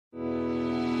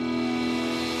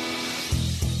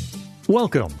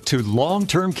Welcome to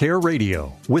Long-Term Care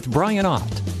Radio with Brian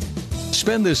Ott.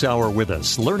 Spend this hour with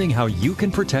us learning how you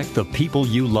can protect the people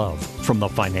you love from the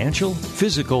financial,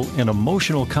 physical, and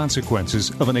emotional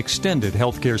consequences of an extended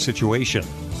healthcare situation.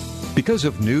 Because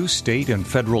of new state and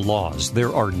federal laws,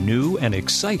 there are new and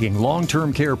exciting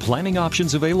long-term care planning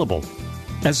options available.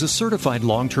 As a certified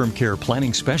long-term care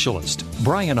planning specialist,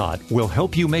 Brian Ott will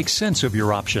help you make sense of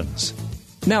your options.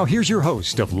 Now here's your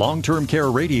host of Long-Term Care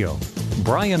Radio,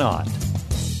 Brian Ott.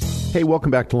 Hey,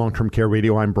 welcome back to Long-Term Care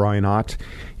Radio. I'm Brian Ott,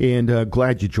 and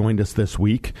glad you joined us this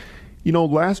week. You know,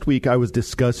 last week I was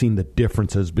discussing the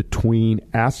differences between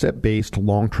asset-based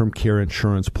long-term care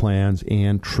insurance plans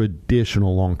and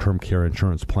traditional long-term care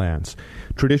insurance plans.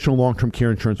 Traditional long-term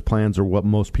care insurance plans are what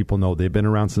most people know. They've been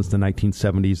around since the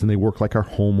 1970s, and they work like our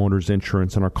homeowners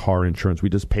insurance and our car insurance. We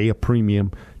just pay a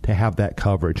premium to have that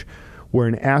coverage. Where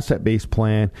an asset-based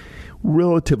plan,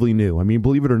 relatively new. I mean,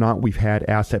 believe it or not, we've had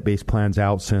asset-based plans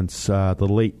out since the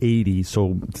late 80s,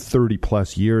 so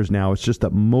 30-plus years now. It's just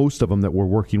that most of them that we're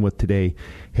working with today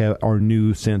are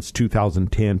new since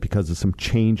 2010 because of some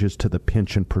changes to the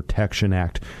Pension Protection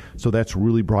Act. So that's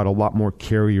really brought a lot more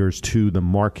carriers to the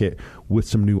market with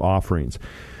some new offerings.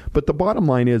 But the bottom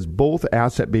line is both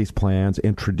asset-based plans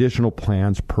and traditional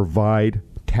plans provide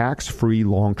tax-free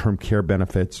long-term care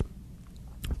benefits.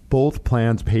 Both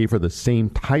plans pay for the same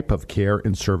type of care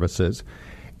and services,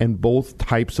 and both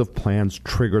types of plans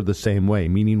trigger the same way,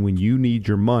 meaning when you need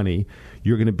your money,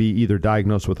 you're going to be either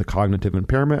diagnosed with a cognitive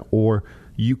impairment or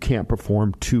you can't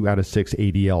perform 2 out of 6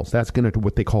 ADLs. That's going to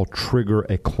what they call trigger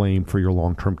a claim for your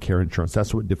long-term care insurance.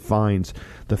 That's what defines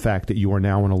the fact that you are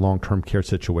now in a long-term care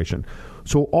situation.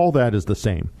 So all that is the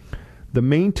same. The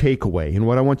main takeaway, and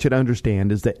what I want you to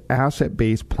understand, is that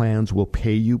asset-based plans will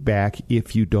pay you back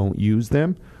if you don't use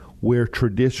them, where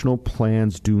traditional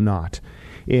plans do not.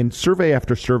 And survey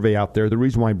after survey out there, the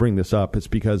reason why I bring this up is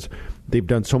because they've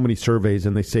done so many surveys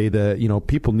and they say that, you know,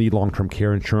 people need long-term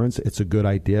care insurance. It's a good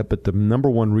idea, but the number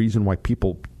one reason why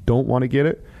people don't want to get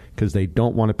it, because they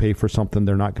don't want to pay for something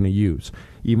they're not going to use,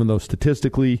 even though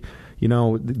statistically, you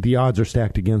know, the odds are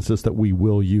stacked against us that we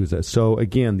will use it. So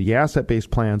again, the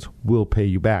asset-based plans will pay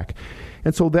you back.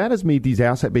 And so that has made these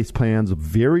asset-based plans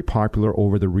very popular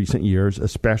over the recent years,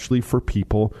 especially for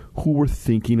people who were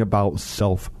thinking about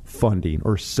self-funding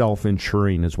or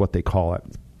self-insuring is what they call it.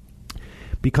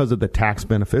 Because of the tax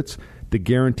benefits, the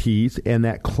guarantees, and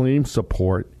that claim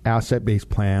support, asset-based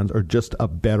plans are just a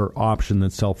better option than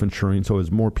self-insuring. So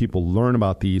as more people learn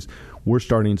about these, we're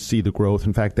starting to see the growth.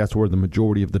 In fact, that's where the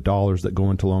majority of the dollars that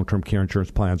go into long-term care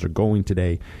insurance plans are going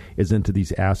today, is into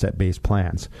these asset-based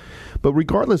plans. But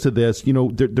regardless of this, you know,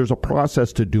 there's a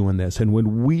process to doing this. And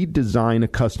when we design a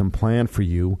custom plan for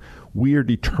you, we are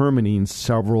determining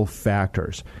several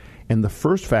factors. And the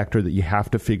first factor that you have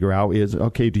to figure out is,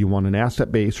 okay, do you want an asset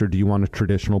base or do you want a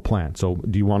traditional plan? So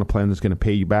do you want a plan that's going to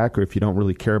pay you back, or if you don't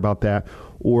really care about that,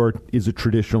 or is a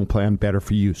traditional plan better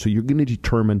for you? So you're going to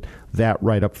determine that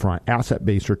right up front, asset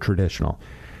base or traditional.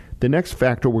 The next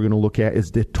factor we're going to look at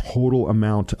is the total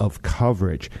amount of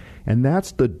coverage. And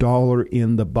that's the dollar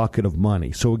in the bucket of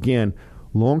money. So again,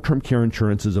 long-term care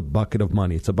insurance is a bucket of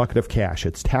money. It's a bucket of cash.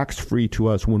 It's tax-free to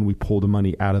us when we pull the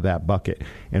money out of that bucket.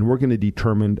 And we're going to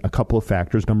determine a couple of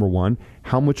factors. Number one,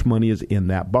 how much money is in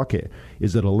that bucket?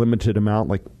 Is it a limited amount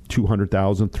like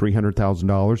 $200,000,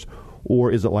 $300,000?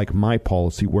 Or is it like my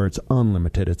policy where it's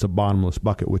unlimited? It's a bottomless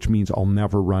bucket, which means I'll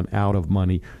never run out of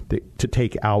money to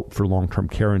take out for long-term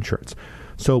care insurance.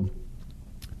 So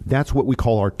that's what we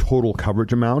call our total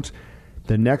coverage amount.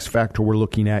 The next factor we're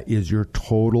looking at is your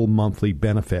total monthly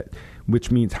benefit, which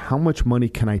means how much money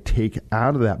can I take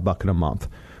out of that bucket a month?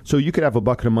 So you could have a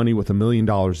bucket of money with $1 million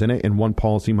in it, and one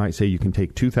policy might say you can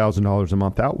take $2,000 a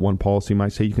month out. One policy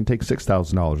might say you can take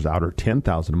 $6,000 out or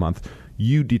 $10,000 a month.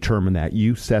 You determine that.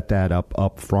 You set that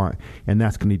up front, and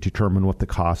that's going to determine what the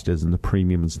cost is and the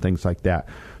premiums and things like that.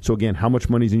 So again, how much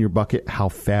money is in your bucket? How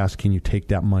fast can you take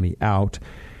that money out?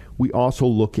 We also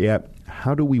look at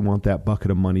how do we want that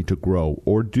bucket of money to grow,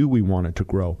 or do we want it to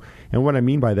grow? And what I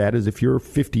mean by that is if you're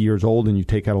 50 years old and you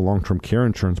take out a long-term care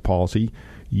insurance policy,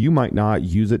 you might not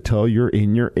use it till you're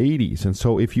in your 80s. And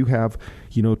so if you have,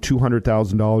 you know,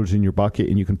 $200,000 in your bucket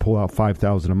and you can pull out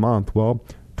 $5,000 a month, well,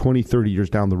 20, 30 years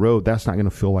down the road, that's not going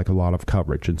to feel like a lot of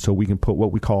coverage. And so we can put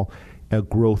what we call a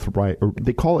growth rider, or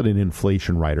they call it an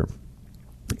inflation rider.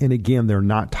 And again, they're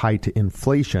not tied to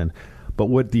inflation, but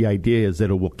what the idea is that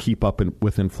it will keep up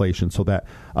with inflation, so that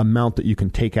amount that you can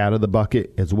take out of the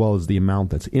bucket as well as the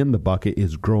amount that's in the bucket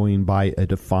is growing by a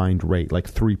defined rate,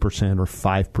 like 3% or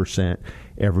 5%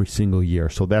 every single year.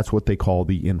 So that's what they call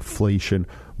the inflation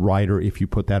rider if you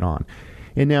put that on.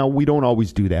 And now we don't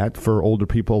always do that. For older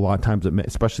people, a lot of times,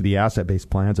 especially the asset-based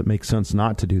plans, it makes sense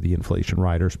not to do the inflation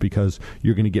riders because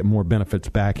you're going to get more benefits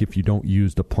back if you don't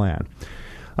use the plan.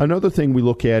 Another thing we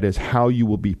look at is how you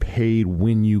will be paid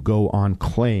when you go on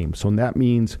claim. So that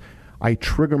means I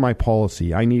trigger my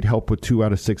policy. I need help with 2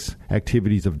 out of 6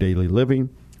 activities of daily living,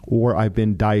 or I've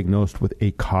been diagnosed with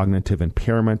a cognitive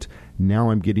impairment. Now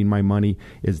I'm getting my money.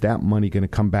 Is that money going to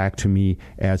come back to me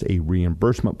as a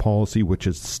reimbursement policy, which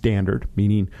is standard,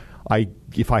 meaning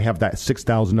if I have that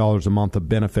 $6,000 a month of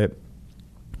benefit,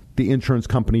 the insurance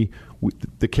company,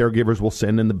 the caregivers will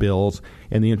send in the bills,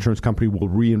 and the insurance company will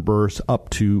reimburse up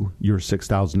to your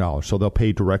 $6,000. So they'll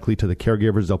pay directly to the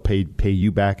caregivers. They'll pay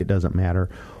you back. It doesn't matter.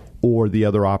 Or the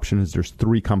other option is there's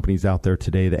 3 companies out there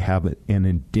today that have an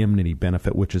indemnity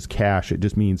benefit, which is cash. It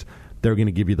just means they're going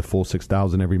to give you the full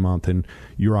 $6,000 every month, and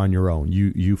you're on your own.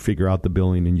 You figure out the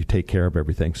billing, and you take care of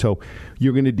everything. So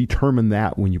you're going to determine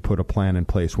that when you put a plan in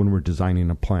place, when we're designing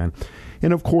a plan.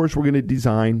 And, of course, we're going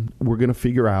to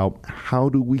figure out how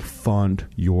do we fund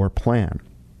your plan.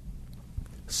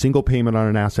 Single payment on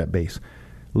an asset base,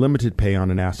 limited pay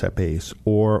on an asset base,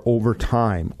 or over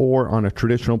time, or on a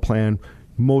traditional plan.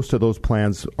 Most of those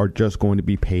plans are just going to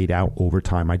be paid out over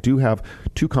time. I do have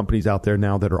 2 companies out there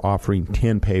now that are offering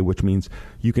 10 pay, which means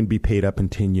you can be paid up in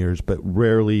 10 years. But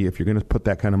rarely, if you're going to put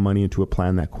that kind of money into a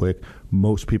plan that quick,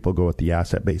 most people go with the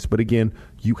asset base. But again,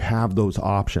 you have those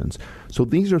options. So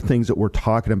these are things that we're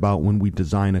talking about when we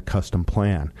design a custom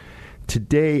plan.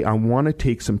 Today, I want to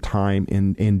take some time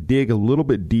and dig a little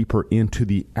bit deeper into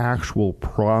the actual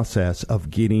process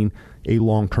of getting a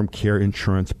long-term care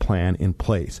insurance plan in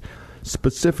place.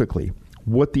 Specifically,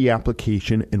 what the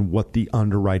application and what the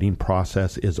underwriting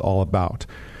process is all about.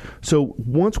 So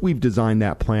once we've designed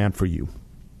that plan for you,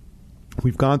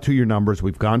 we've gone through your numbers,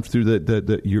 we've gone through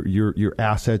your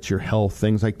assets, your health,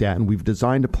 things like that, and we've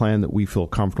designed a plan that we feel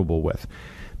comfortable with.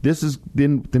 This is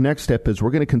then the next step is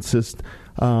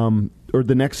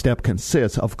the next step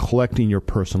consists of collecting your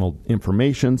personal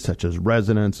information, such as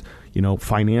residence,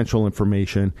 financial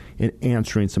information, and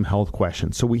answering some health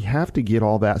questions. So we have to get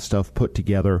all that stuff put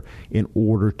together in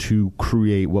order to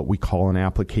create what we call an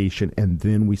application, and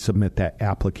then we submit that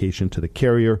application to the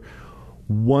carrier.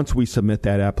 Once we submit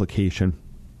that application,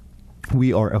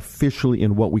 we are officially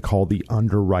in what we call the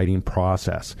underwriting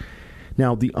process.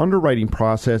 Now, the underwriting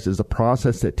process is a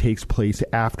process that takes place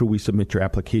after we submit your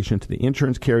application to the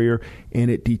insurance carrier, and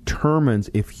it determines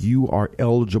if you are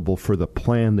eligible for the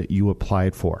plan that you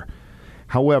applied for.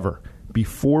 However,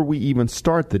 before we even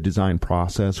start the design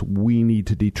process, we need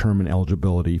to determine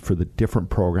eligibility for the different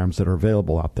programs that are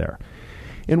available out there.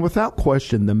 And without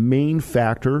question, the main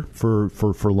factor for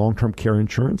long-term care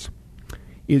insurance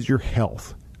is your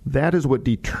health. That is what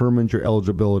determines your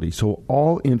eligibility. So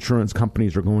all insurance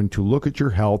companies are going to look at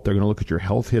your health. They're going to look at your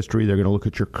health history. They're going to look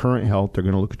at your current health. They're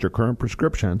going to look at your current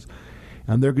prescriptions,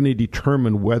 and they're going to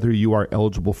determine whether you are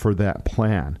eligible for that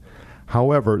plan.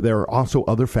 However, there are also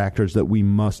other factors that we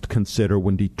must consider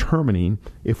when determining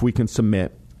if we can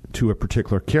submit to a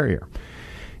particular carrier.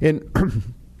 And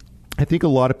I think a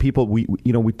lot of people, we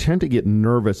tend to get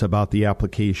nervous about the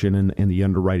application and the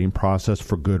underwriting process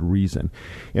for good reason.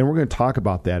 And we're going to talk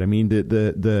about that. I mean,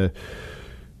 the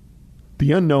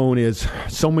unknown is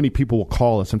so many people will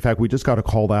call us. In fact, we just got a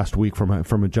call last week from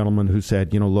a gentleman who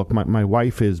said, look, my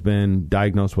wife has been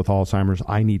diagnosed with Alzheimer's.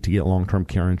 I need to get long-term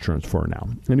care insurance for her now.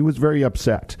 And he was very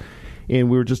upset. And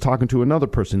we were just talking to another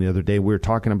person the other day. We were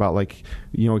talking about,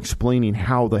 explaining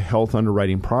how the health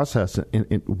underwriting process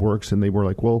it works. And they were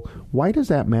like, well, why does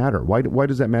that matter? Why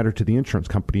does that matter to the insurance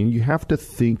company? And you have to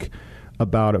think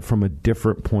about it from a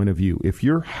different point of view. If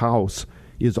your house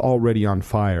is already on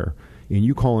fire and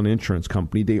you call an insurance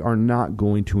company, they are not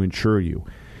going to insure you.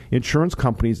 Insurance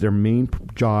companies, their main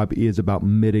job is about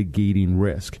mitigating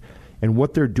risk. And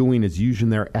what they're doing is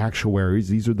using their actuaries.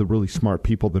 These are the really smart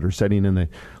people that are sitting in the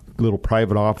little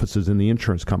private offices in the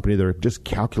insurance company. They're just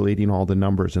calculating all the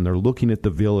numbers, and they're looking at the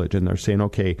village, and they're saying,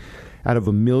 okay, out of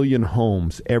 1 million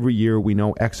homes, every year we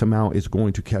know X amount is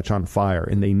going to catch on fire.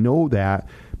 And they know that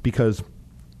because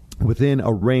within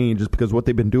a range, is because what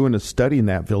they've been doing is studying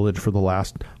that village for the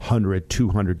last 100,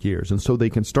 200 years. And so they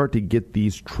can start to get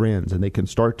these trends, and they can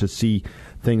start to see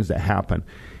things that happen.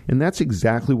 And that's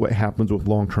exactly what happens with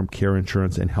long-term care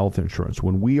insurance and health insurance.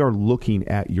 When we are looking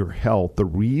at your health, the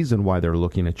reason why they're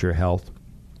looking at your health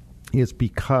is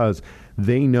because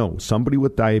they know somebody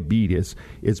with diabetes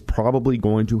is probably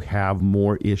going to have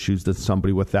more issues than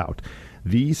somebody without.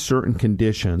 These certain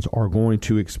conditions are going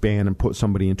to expand and put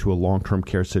somebody into a long-term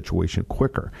care situation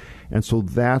quicker. And so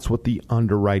that's what the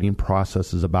underwriting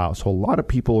process is about. So a lot of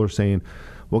people are saying,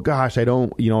 well, gosh, I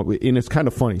don't, and it's kind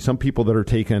of funny. Some people that are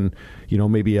taking,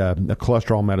 maybe a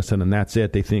cholesterol medicine and that's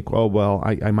it, they think, oh, well,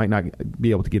 I might not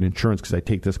be able to get insurance because I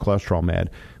take this cholesterol med.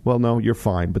 Well, no, you're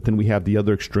fine. But then we have the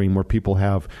other extreme where people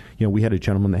have, we had a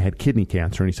gentleman that had kidney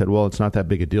cancer, and he said, well, it's not that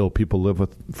big a deal. People live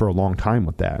for a long time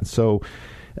with that. So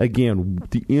again,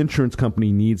 the insurance company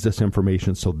needs this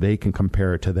information so they can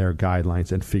compare it to their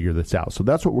guidelines and figure this out. So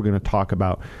that's what we're going to talk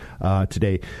about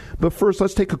today. But first,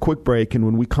 let's take a quick break. And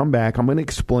when we come back, I'm going to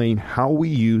explain how we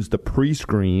use the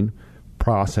pre-screen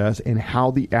process and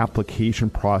how the application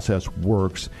process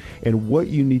works and what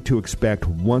you need to expect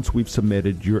once we've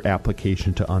submitted your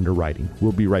application to underwriting.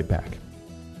 We'll be right back.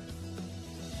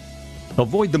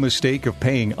 Avoid the mistake of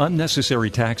paying unnecessary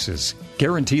taxes.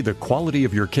 Guarantee the quality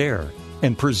of your care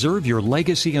and preserve your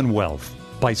legacy and wealth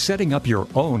by setting up your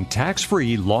own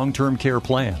tax-free long-term care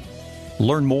plan.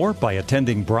 Learn more by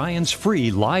attending Brian's free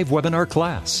live webinar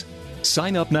class.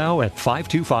 Sign up now at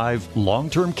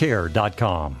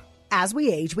 525longtermcare.com. As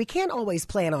we age, we can't always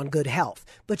plan on good health,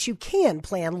 but you can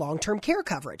plan long-term care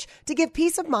coverage to give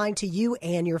peace of mind to you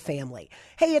and your family.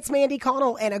 Hey, it's Mandy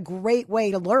Connell, and a great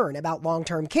way to learn about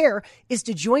long-term care is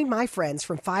to join my friends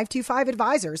from 525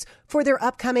 Advisors for their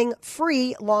upcoming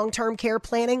free long-term care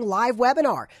planning live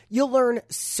webinar. You'll learn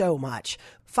so much.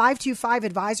 525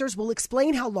 Advisors will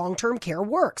explain how long-term care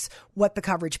works, what the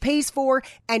coverage pays for,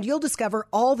 and you'll discover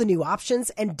all the new options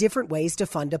and different ways to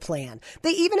fund a plan. They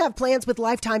even have plans with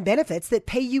lifetime benefits that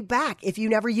pay you back if you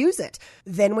never use it.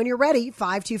 Then when you're ready,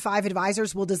 525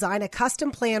 Advisors will design a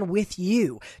custom plan with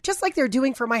you, just like they're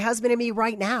doing for my husband and me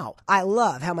right now. I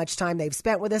love how much time they've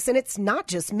spent with us, and it's not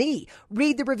just me.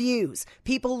 Read the reviews.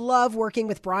 People love working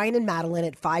with Brian and Madeline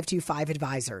at 525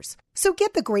 Advisors. So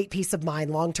get the great peace of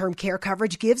mind long-term care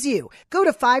coverage gives you. Go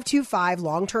to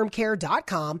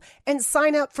 525longtermcare.com and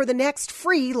sign up for the next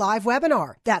free live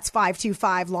webinar. That's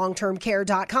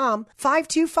 525longtermcare.com,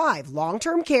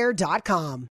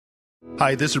 525longtermcare.com.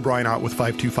 Hi, this is Brian Ott with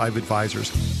 525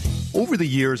 Advisors. Over the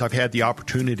years, I've had the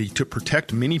opportunity to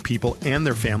protect many people and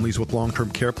their families with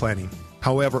long-term care planning.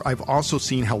 However, I've also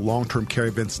seen how long-term care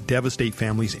events devastate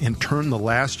families and turn the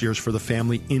last years for the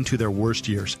family into their worst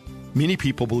years. Many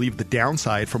people believe the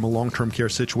downside from a long-term care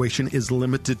situation is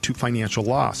limited to financial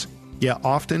loss. Yet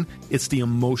often, it's the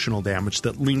emotional damage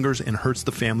that lingers and hurts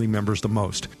the family members the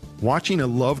most. Watching a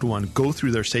loved one go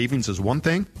through their savings is one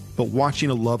thing, but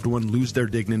watching a loved one lose their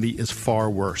dignity is far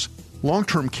worse.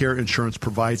 Long-term care insurance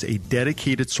provides a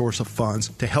dedicated source of funds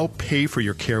to help pay for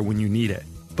your care when you need it.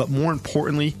 But more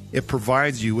importantly, it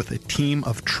provides you with a team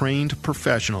of trained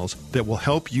professionals that will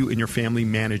help you and your family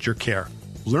manage your care.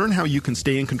 Learn how you can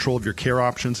stay in control of your care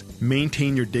options,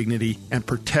 maintain your dignity, and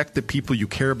protect the people you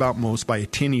care about most by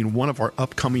attending one of our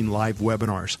upcoming live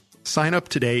webinars. Sign up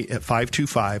today at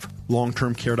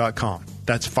 525longtermcare.com.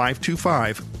 That's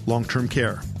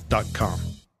 525longtermcare.com.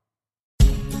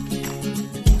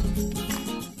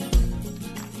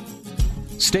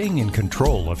 Staying in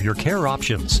control of your care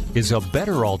options is a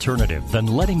better alternative than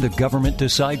letting the government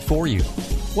decide for you.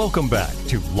 Welcome back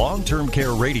to Long-Term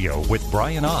Care Radio with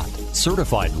Brian Ott,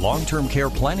 certified long-term care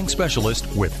planning specialist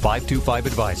with 525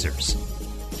 Advisors.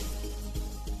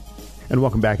 And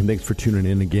welcome back, and thanks for tuning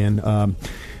in again.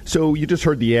 So you just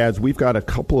heard the ads. We've got a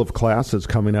couple of classes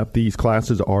coming up. These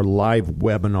classes are live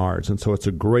webinars, and so it's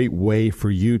a great way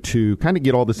for you to kind of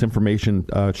get all this information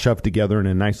shoved together in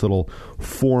a nice little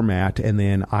format, and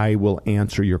then I will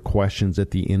answer your questions at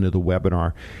the end of the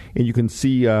webinar. And you can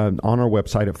see on our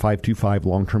website at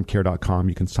 525longtermcare.com,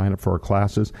 you can sign up for our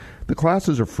classes. The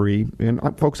classes are free, and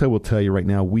folks, I will tell you right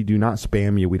now, we do not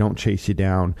spam you. We don't chase you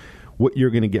down. What you're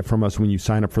going to get from us when you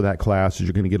sign up for that class is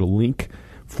you're going to get a link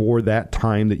for that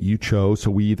time that you chose. So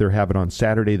we either have it on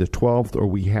Saturday the 12th or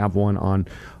we have one on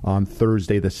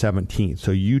Thursday the 17th.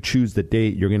 So you choose the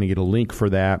date. You're going to get a link for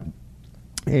that.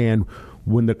 And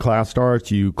when the class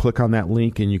starts, you click on that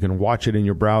link and you can watch it in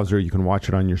your browser. You can watch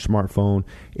it on your smartphone,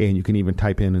 and you can even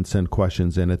type in and send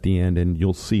questions in at the end, and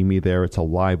you'll see me there. It's a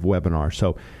live webinar.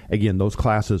 So again, those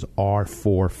classes are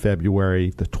for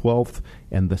February the 12th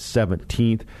and the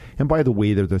 17th. And by the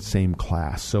way, they're the same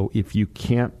class. So if you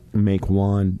can't make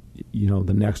one,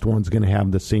 the next one's going to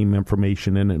have the same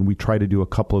information in it. And we try to do a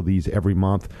couple of these every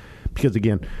month. Because,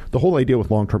 again, the whole idea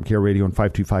with Long-Term Care Radio and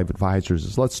 525 Advisors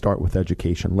is let's start with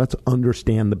education. Let's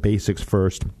understand the basics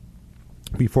first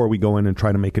before we go in and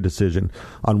try to make a decision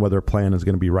on whether a plan is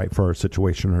going to be right for our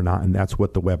situation or not. And that's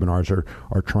what the webinars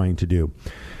are trying to do.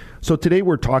 So today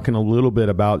we're talking a little bit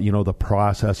about, the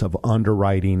process of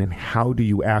underwriting and how do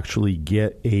you actually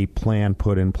get a plan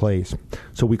put in place.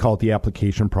 So we call it the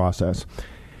application process.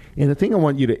 And the thing I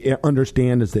want you to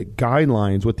understand is that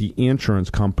guidelines with the insurance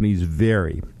companies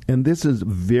vary. And this is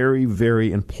very,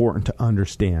 very important to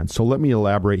understand. So let me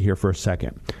elaborate here for a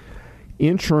second.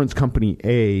 Insurance company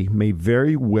A may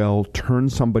very well turn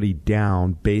somebody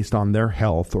down based on their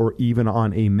health or even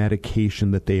on a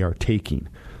medication that they are taking.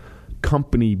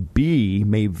 Company B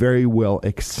may very well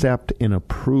accept and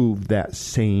approve that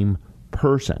same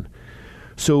person.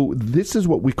 So this is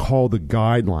what we call the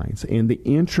guidelines, and the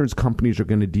insurance companies are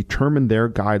going to determine their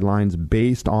guidelines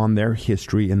based on their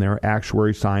history and their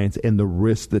actuary science and the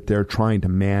risk that they're trying to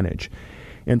manage.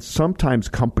 And sometimes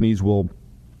companies will,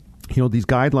 these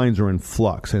guidelines are in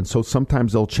flux, and so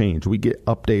sometimes they'll change. We get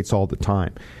updates all the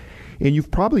time. And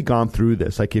you've probably gone through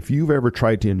this. Like if you've ever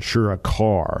tried to insure a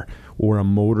car or a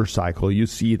motorcycle, you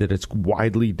see that it's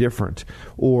widely different.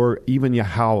 Or even your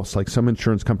house, like some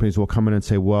insurance companies will come in and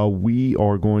say, well, we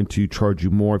are going to charge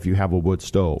you more if you have a wood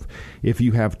stove. If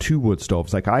you have 2 wood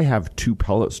stoves, like I have 2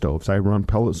 pellet stoves. I run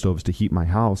pellet stoves to heat my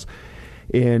house.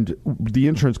 And the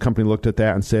insurance company looked at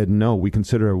that and said, no, we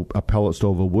consider a pellet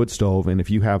stove a wood stove. And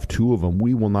if you have 2 of them,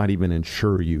 we will not even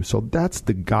insure you. So that's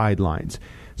the guidelines.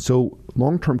 So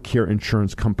long-term care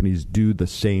insurance companies do the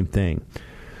same thing.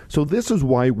 So this is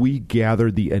why we gather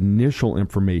the initial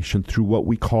information through what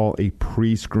we call a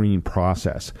pre-screen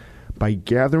process. By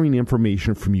gathering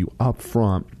information from you up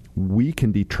front, we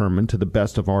can determine to the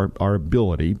best of our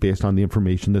ability, based on the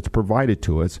information that's provided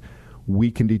to us,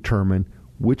 we can determine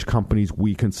which companies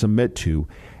we can submit to.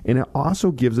 And it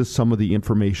also gives us some of the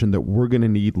information that we're going to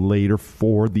need later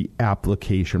for the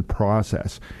application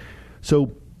process.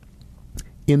 So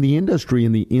in the industry,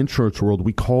 in the insurance world,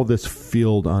 we call this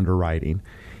field underwriting.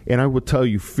 And I would tell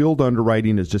you, field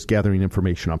underwriting is just gathering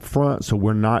information up front, so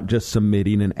we're not just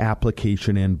submitting an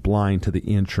application in blind to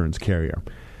the insurance carrier.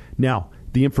 Now,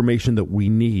 the information that we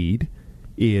need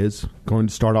is going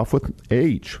to start off with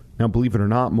age. Now, believe it or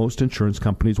not, most insurance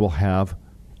companies will have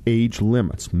age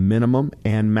limits, minimum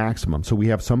and maximum. So we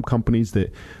have some companies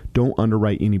that don't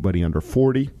underwrite anybody under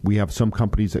 40. We have some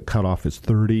companies that cut off as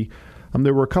 30.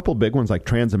 There were a couple big ones, like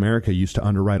Transamerica used to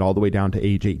underwrite all the way down to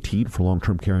age 18 for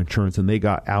long-term care insurance, and they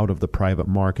got out of the private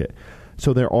market.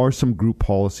 So there are some group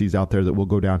policies out there that will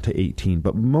go down to 18,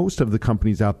 but most of the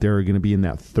companies out there are going to be in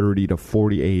that 30 to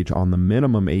 40 age on the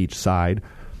minimum age side,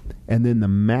 and then the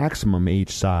maximum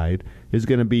age side is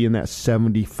going to be in that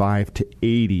 75 to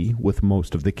 80 with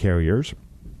most of the carriers.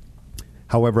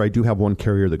 However, I do have one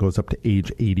carrier that goes up to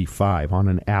age 85 on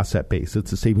an asset base.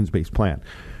 It's a savings-based plan.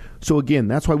 So again,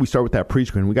 that's why we start with that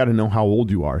pre-screen. We got to know how old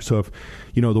you are. So if,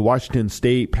 the Washington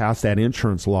State passed that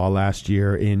insurance law last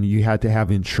year and you had to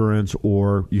have insurance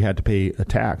or you had to pay a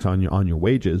tax on your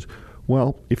wages,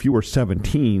 well, if you were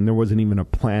 17, there wasn't even a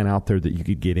plan out there that you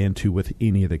could get into with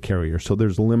any of the carriers. So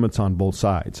there's limits on both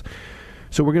sides.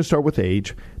 So we're going to start with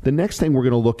age. The next thing we're going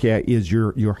to look at is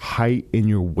your height and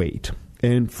your weight.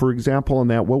 And for example, on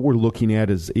that, what we're looking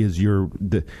at is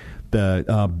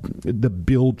the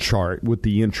build chart what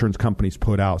the insurance companies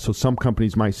put out. So some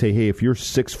companies might say, hey, if you're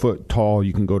 6 foot tall,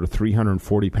 you can go to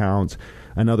 340 pounds.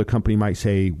 Another company might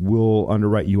say, we'll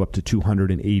underwrite you up to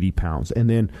 280 pounds. And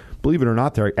then, believe it or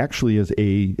not, there actually is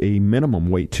a minimum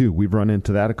weight too. We've run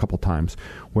into that a couple times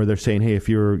where they're saying, hey, if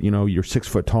you're 6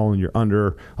 foot tall and you're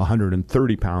under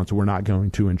 130 pounds, we're not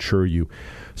going to insure you.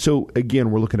 So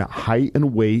again, we're looking at height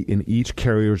and weight, and each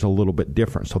carrier is a little bit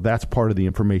different. So that's part of the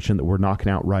information that we're knocking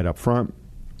out right up front.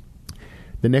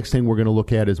 The next thing we're going to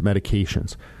look at is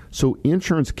medications. So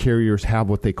insurance carriers have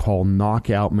what they call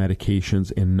knockout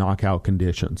medications and knockout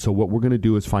conditions. So what we're going to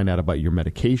do is find out about your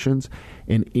medications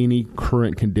and any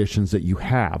current conditions that you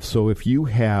have. So if you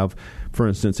have, for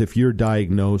instance, if you're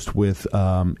diagnosed with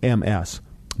MS,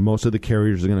 most of the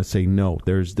carriers are going to say, no,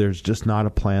 there's just not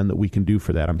a plan that we can do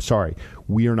for that. I'm sorry.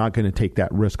 We are not going to take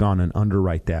that risk on and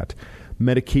underwrite that.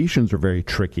 Medications are very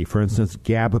tricky. For instance,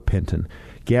 gabapentin.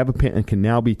 Gabapentin can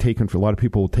now be taken for, a lot of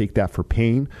people will take that for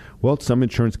pain. Well, some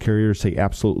insurance carriers say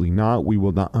absolutely not. We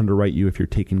will not underwrite you if you're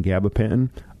taking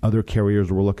gabapentin. Other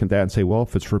carriers will look at that and say, well,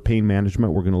 if it's for pain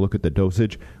management, we're going to look at the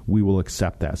dosage. We will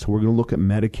accept that. So we're going to look at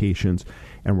medications,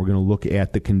 and we're going to look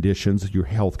at the conditions, your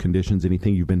health conditions,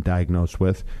 anything you've been diagnosed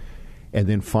with. And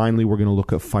then finally, we're going to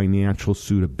look at financial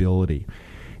suitability.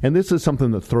 And this is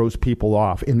something that throws people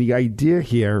off. And the idea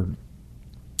here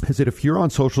is that if you're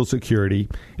on Social Security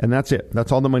and that's it,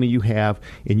 that's all the money you have,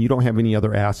 and you don't have any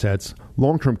other assets,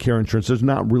 long-term care insurance, there's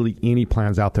not really any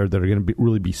plans out there that are going to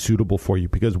really be suitable for you,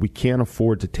 because we can't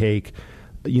afford to take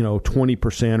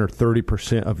 20% or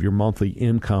 30% of your monthly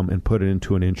income and put it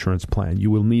into an insurance plan.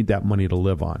 You will need that money to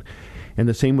live on. And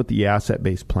the same with the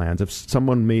asset-based plans. If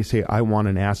someone may say, I want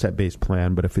an asset-based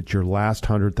plan, but if it's your last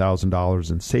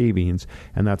 $100,000 in savings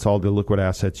and that's all the liquid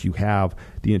assets you have,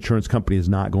 the insurance company is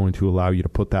not going to allow you to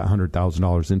put that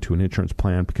 $100,000 into an insurance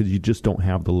plan because you just don't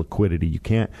have the liquidity. You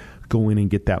can't go in and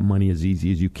get that money as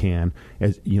easy as you can,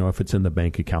 as if it's in the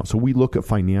bank account. So we look at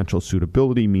financial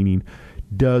suitability, meaning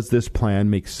does this plan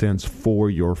make sense for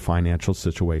your financial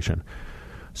situation?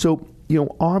 So,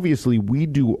 obviously we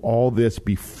do all this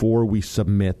before we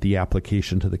submit the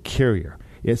application to the carrier.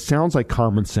 It sounds like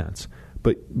common sense,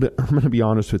 but I'm going to be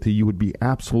honest with you, you would be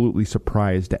absolutely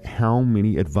surprised at how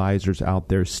many advisors out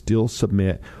there still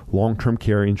submit long-term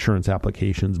care insurance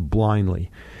applications blindly.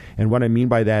 And what I mean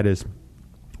by that is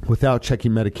without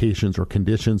checking medications or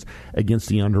conditions against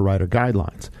the underwriter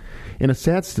guidelines. And a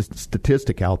sad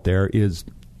statistic out there is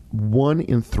 1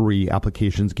 in 3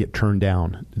 applications get turned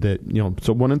down.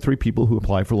 So 1 in 3 people who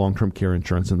apply for long-term care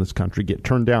insurance in this country get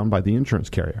turned down by the insurance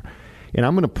carrier. And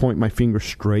I'm going to point my finger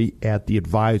straight at the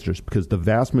advisors because the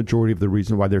vast majority of the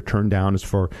reason why they're turned down is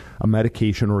for a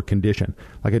medication or a condition.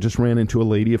 Like I just ran into a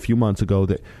lady a few months ago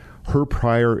that her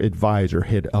prior advisor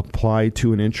had applied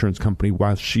to an insurance company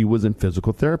while she was in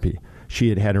physical therapy. She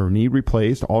had had her knee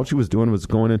replaced. All she was doing was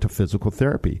going into physical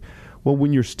therapy. Well,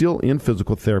 when you're still in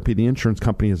physical therapy, the insurance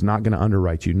company is not going to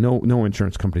underwrite you. No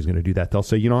insurance company is going to do that. They'll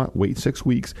say, you know what, wait 6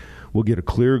 weeks. We'll get a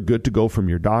clear good to go from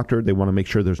your doctor. They want to make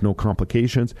sure there's no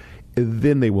complications.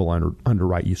 Then they will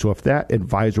underwrite you. So if that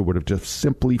advisor would have just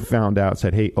simply found out,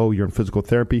 said, hey, you're in physical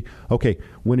therapy. Okay,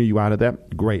 when are you out of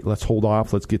that? Great. Let's hold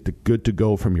off. Let's get the good to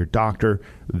go from your doctor.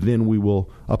 Then we will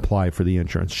apply for the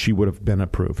insurance. She would have been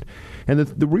approved. And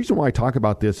the reason why I talk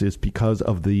about this is because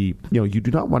of you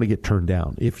do not want to get turned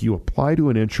down. If you apply to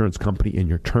an insurance company and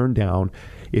you're turned down,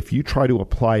 if you try to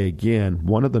apply again,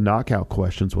 one of the knockout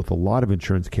questions with a lot of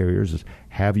insurance carriers is,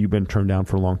 have you been turned down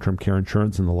for long-term care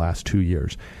insurance in the last 2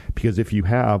 years? Because if you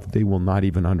have, they will not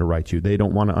even underwrite you. They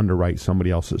don't want to underwrite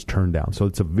somebody else's turned down. So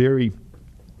it's a very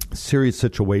serious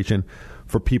situation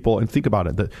for people. And think about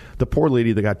it. The poor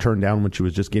lady that got turned down when she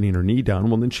was just getting her knee done,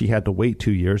 well, then she had to wait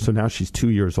 2 years. So now she's 2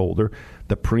 years older.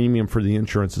 The premium for the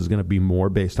insurance is going to be more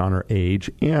based on her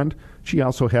age. And she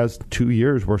also has 2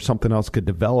 years where something else could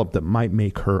develop that might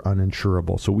make her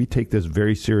uninsurable. So we take this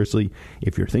very seriously.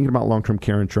 If you're thinking about long-term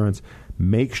care insurance,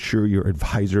 make sure your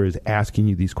advisor is asking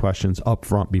you these questions up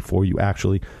front before you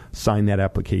actually sign that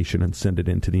application and send it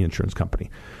into the insurance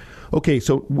company. Okay,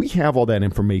 so we have all that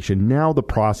information. Now the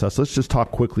process, let's just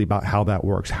talk quickly about how that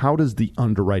works. How does the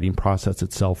underwriting process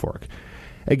itself work?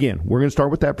 Again, we're going to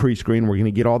start with that pre-screen. We're going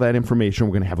to get all that information.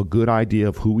 We're going to have a good idea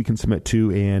of who we can submit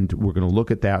to, and we're going to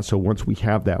look at that. So once we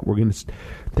have that, we're going to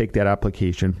take that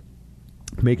application,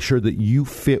 make sure that you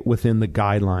fit within the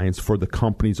guidelines for the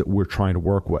companies that we're trying to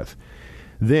work with.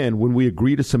 Then when we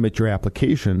agree to submit your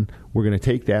application, we're going to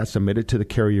take that, submit it to the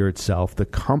carrier itself. The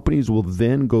companies will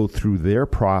then go through their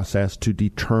process to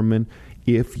determine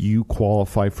if you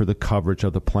qualify for the coverage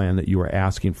of the plan that you are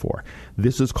asking for.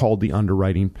 This is called the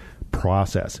underwriting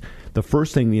process. The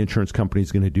first thing the insurance company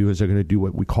is going to do is they're going to do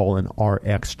what we call an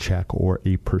RX check, or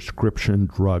a prescription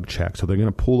drug check. So they're going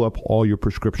to pull up all your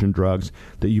prescription drugs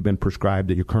that you've been prescribed,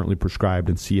 that you're currently prescribed,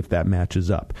 and see if that matches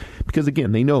up. Because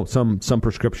again, they know some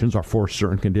prescriptions are for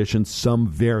certain conditions, some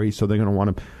vary, so they're going to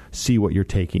want to see what you're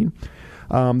taking.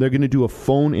 They're going to do a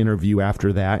phone interview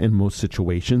after that in most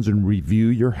situations and review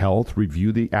your health,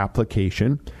 review the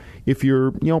application. If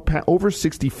you're, over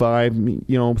 65,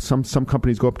 some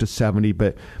companies go up to 70,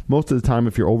 but most of the time,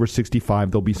 if you're over 65,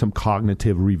 there'll be some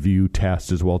cognitive review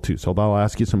tests as well, too. So they'll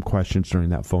ask you some questions during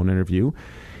that phone interview.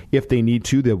 If they need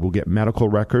to, they will get medical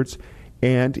records.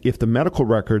 And if the medical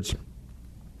records,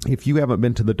 if you haven't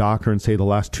been to the doctor in, say, the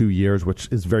last 2 years, which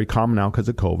is very common now because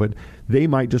of COVID, they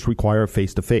might just require a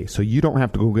face-to-face. So you don't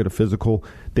have to go get a physical.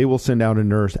 They will send out a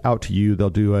nurse out to you. They'll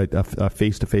do a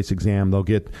face-to-face exam. They'll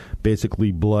get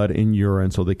basically blood and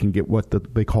urine so they can get what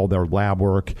they call their lab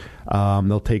work.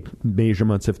 They'll take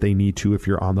measurements if they need to, if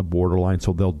you're on the borderline.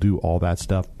 So they'll do all that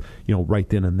stuff, right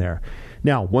then and there.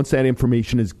 Now, once that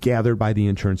information is gathered by the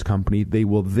insurance company, they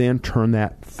will then turn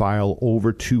that file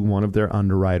over to one of their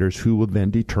underwriters, who will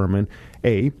then determine,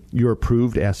 A, you're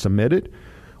approved as submitted,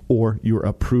 or you're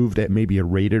approved at maybe a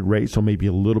rated rate, so maybe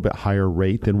a little bit higher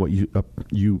rate than what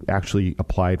you actually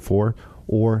applied for,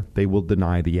 or they will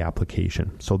deny the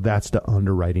application. So that's the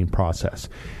underwriting process.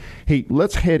 Hey,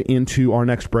 let's head into our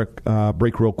next break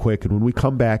real quick. And when we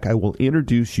come back, I will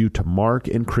introduce you to Mark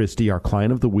and Christy, our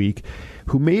client of the week,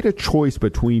 who made a choice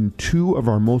between two of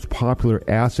our most popular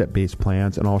asset-based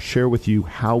plans, and I'll share with you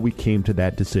how we came to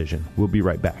that decision. We'll be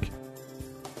right back.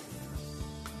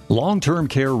 Long-Term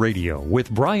Care Radio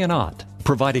with Brian Ott,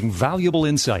 providing valuable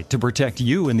insight to protect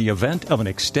you in the event of an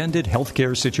extended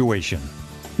healthcare situation.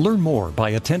 Learn more by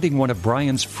attending one of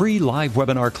Brian's free live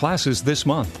webinar classes this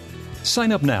month.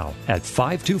 Sign up now at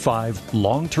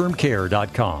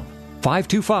 525longtermcare.com.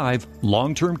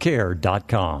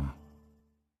 525longtermcare.com.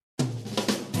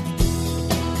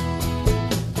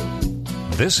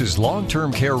 This is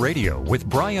Long-Term Care Radio with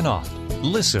Brian Ott.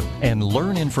 Listen and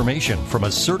learn information from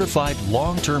a certified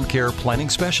long-term care planning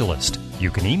specialist.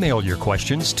 You can email your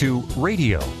questions to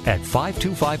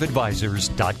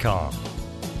radio@525advisors.com.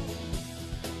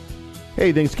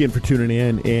 Hey, thanks again for tuning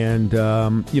in. And,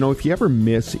 if you ever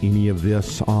miss any of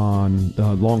this on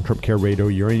Long-Term Care Radio,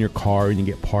 you're in your car and you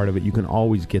get part of it, you can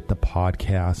always get the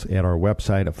podcast at our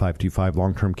website at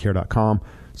 525longtermcare.com,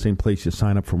 same place you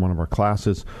sign up for one of our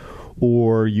classes.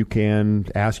 Or you can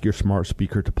ask your smart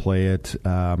speaker to play it.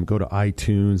 Go to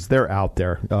iTunes. They're out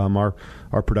there.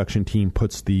 Our production team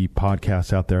puts the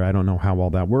podcasts out there. I don't know how all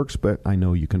that works, but I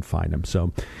know you can find them.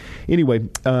 So anyway,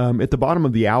 at the bottom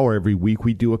of the hour every week,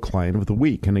 we do a client of the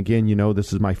week. And again,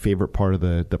 this is my favorite part of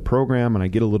the program, and I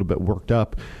get a little bit worked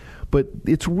up. But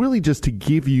it's really just to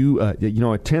give you a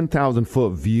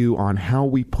 10,000-foot view on how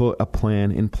we put a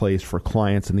plan in place for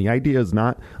clients. And the idea is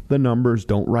not the numbers.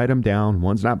 Don't write them down.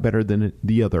 One's not better than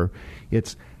the other.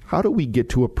 It's how do we get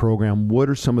to a program? What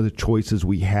are some of the choices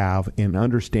we have? And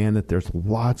understand that there's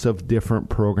lots of different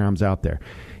programs out there.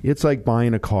 It's like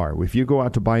buying a car. If you go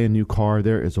out to buy a new car,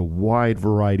 there is a wide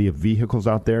variety of vehicles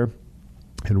out there.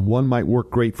 And one might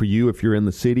work great for you if you're in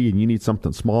the city and you need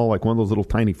something small, like one of those little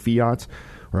tiny Fiats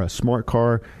or a smart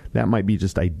car. That might be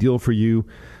just ideal for you.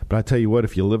 But I tell you what,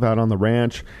 if you live out on the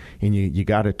ranch and you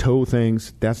got to tow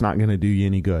things, that's not going to do you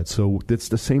any good. So it's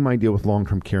the same idea with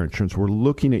long-term care insurance. We're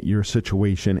looking at your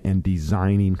situation and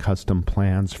designing custom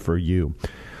plans for you.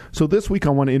 So this week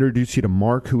I want to introduce you to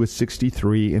Mark, who is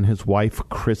 63, and his wife,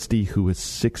 Christy, who is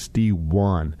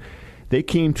 61. They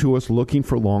came to us looking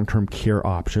for long-term care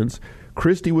options.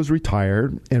 Christy was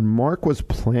retired, and Mark was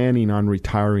planning on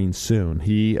retiring soon.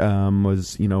 He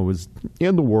was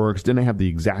in the works, didn't have the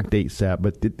exact date set,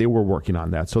 but they were working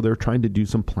on that. So they're trying to do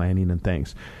some planning and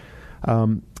things.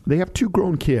 They have 2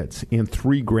 grown kids and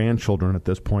 3 grandchildren at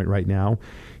this point right now.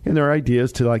 And their idea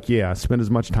is to spend as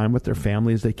much time with their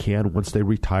family as they can once they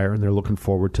retire, and they're looking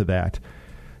forward to that.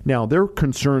 Now, their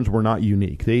concerns were not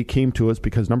unique. They came to us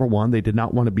because, number one, they did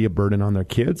not want to be a burden on their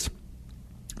kids.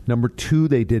 Number 2,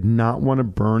 they did not want to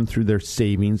burn through their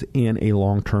savings in a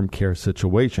long-term care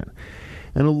situation.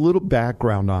 And a little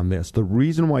background on this. The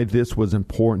reason why this was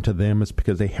important to them is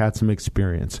because they had some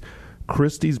experience.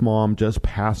 Christy's mom just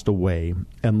passed away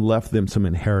and left them some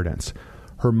inheritance.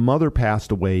 Her mother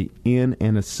passed away in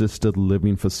an assisted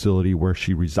living facility where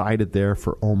she resided there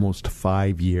for almost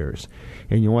 5 years.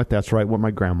 And you know what? That's right what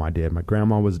my grandma did. My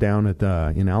grandma was down at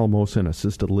in Alamosa in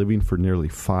assisted living for nearly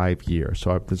 5 years.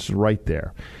 So this is right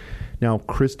there. Now,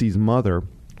 Christy's mother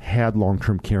had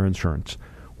long-term care insurance,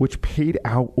 which paid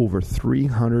out over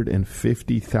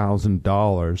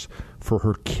 $350,000 for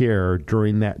her care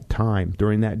during that time,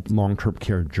 during that long-term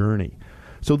care journey.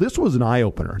 So this was an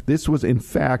eye-opener. This was, in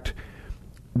fact,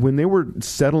 when they were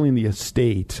settling the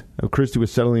estate, Christy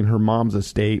was settling her mom's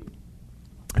estate,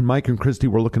 and Mike and Christy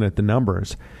were looking at the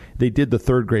numbers. They did the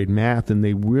 3rd grade math, and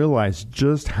they realized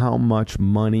just how much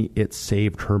money it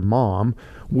saved her mom,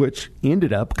 which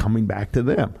ended up coming back to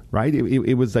them, right?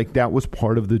 It was like that was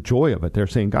part of the joy of it. They're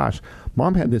saying, gosh,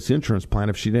 mom had this insurance plan.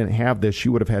 If she didn't have this, she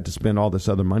would have had to spend all this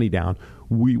other money down.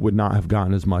 We would not have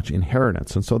gotten as much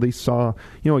inheritance. And so they saw,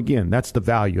 again, that's the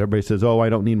value. Everybody says, oh, I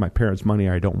don't need my parents' money,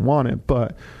 or I don't want it.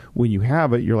 But when you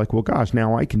have it, you're like, well, gosh,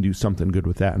 now I can do something good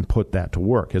with that and put that to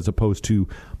work, as opposed to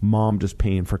mom just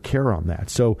paying for care on that.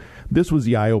 So this was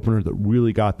the eye-opener that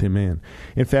really got them in.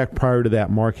 In fact, prior to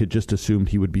that, Mark had just assumed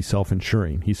he would be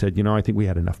self-insuring. He said, I think we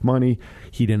had enough money.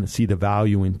 He didn't see the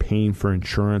value in paying for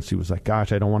insurance. He was like,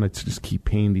 gosh, I don't want to just keep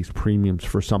paying these premiums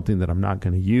for something that I'm not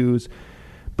going to use.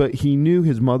 But he knew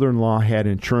his mother-in-law had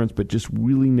insurance, but just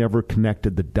really never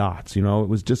connected the dots. It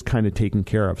was just kind of taken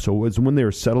care of. So it was when they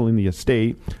were settling the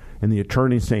estate and the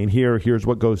attorney saying, here's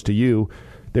what goes to you,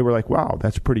 they were like, wow,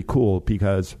 that's pretty cool,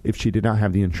 because if she did not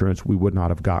have the insurance, we would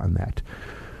not have gotten that.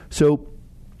 So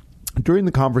during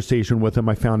the conversation with them,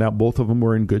 I found out both of them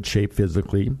were in good shape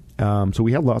physically. So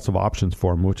we had lots of options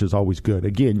for them, which is always good.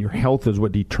 Again, your health is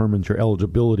what determines your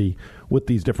eligibility with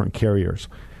these different carriers.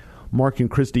 Mark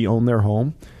and Christy own their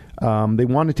home. They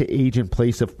wanted to age in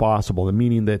place if possible,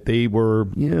 meaning that they were,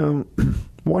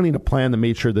 wanting a plan that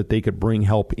made sure that they could bring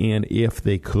help in if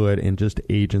they could and just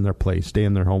age in their place, stay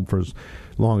in their home for as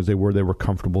long as they were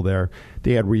comfortable there.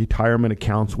 They had retirement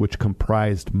accounts, which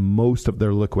comprised most of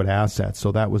their liquid assets.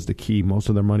 So that was the key. Most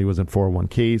of their money was in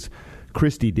 401ks.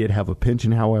 Christy did have a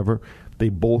pension, however. They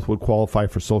both would qualify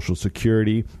for Social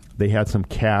Security. They had some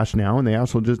cash now, and they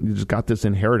also just got this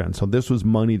inheritance. So this was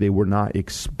money they were not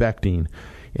expecting.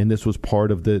 And this was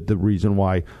part of the reason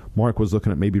why Mark was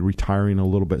looking at maybe retiring a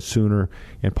little bit sooner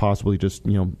and possibly just,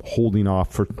 holding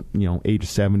off for, age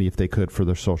 70 if they could for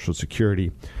their Social Security.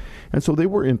 And so they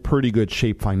were in pretty good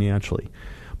shape financially.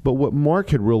 But what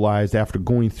Mark had realized after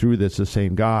going through this is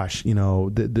saying, gosh,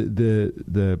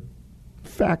 the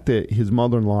fact that his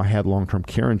mother-in-law had long-term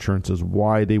care insurance is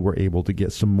why they were able to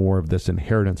get some more of this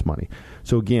inheritance money.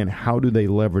 So again, how do they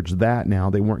leverage that now?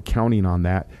 They weren't counting on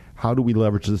that. How do we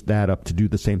leverage that up to do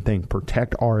the same thing,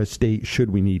 protect our estate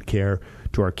should we need care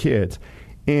to our kids?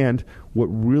 And what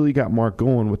really got Mark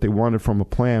going, what they wanted from a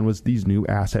plan, was these new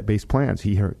asset-based plans.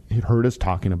 He heard us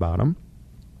talking about them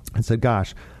and said,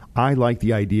 gosh, I like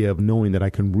the idea of knowing that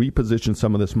I can reposition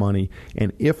some of this money,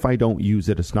 and if I don't use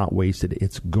it, it's not wasted.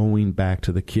 It's going back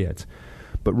to the kids.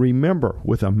 But remember,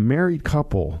 with a married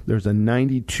couple, there's a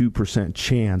 92%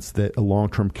 chance that a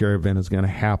long-term care event is going to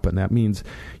happen. That means,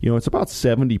 it's about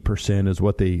 70% is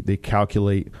what they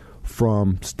calculate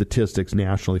from statistics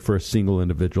nationally for a single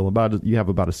individual. You have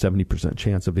about a 70%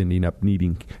 chance of ending up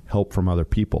needing help from other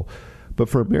people. But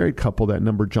for a married couple, that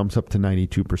number jumps up to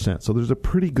 92%. So there's a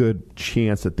pretty good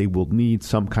chance that they will need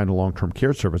some kind of long-term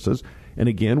care services. And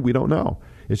again, we don't know.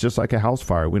 It's just like a house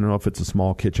fire. We don't know if it's a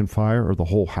small kitchen fire or the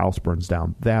whole house burns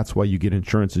down. That's why you get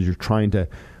insurance, is you're trying to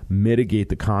mitigate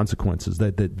the consequences, the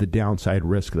downside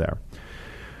risk there.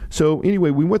 So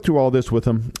anyway, we went through all this with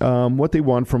them. What they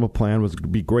wanted from a plan was,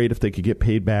 it'd be great if they could get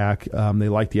paid back. They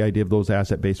liked the idea of those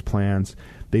asset-based plans.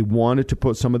 They wanted to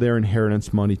put some of their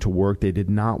inheritance money to work. They did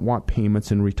not want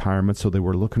payments in retirement, so they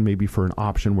were looking maybe for an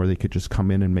option where they could just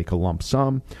come in and make a lump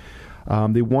sum.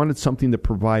 They wanted something that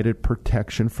provided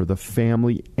protection for the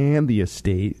family and the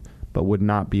estate, but would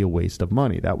not be a waste of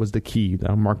money. That was the key.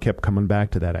 Mark kept coming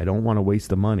back to that. I don't want to waste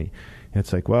the money. And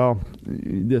it's like, well,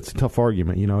 that's a tough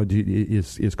argument.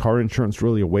 Is car insurance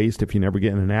really a waste if you never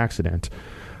get in an accident?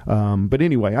 But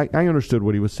anyway, I understood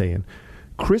what he was saying.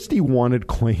 Christy wanted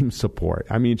claim support.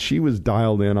 I mean, she was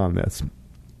dialed in on this.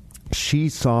 She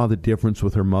saw the difference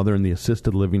with her mother in the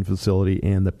assisted living facility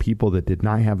and the people that did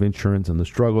not have insurance and the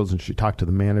struggles. And she talked to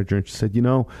the manager and she said,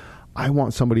 I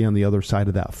want somebody on the other side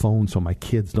of that phone so my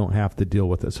kids don't have to deal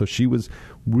with it. So she was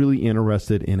really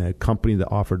interested in a company that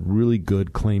offered really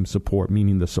good claim support,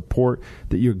 meaning the support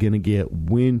that you're going to get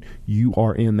when you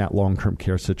are in that long-term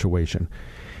care situation.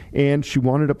 And she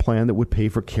wanted a plan that would pay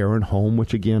for care in home,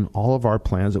 which, again, all of our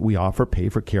plans that we offer pay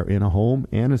for care in a home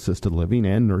and assisted living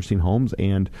and nursing homes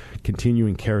and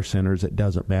continuing care centers. It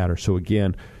doesn't matter. So,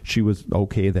 again, she was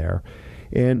okay there.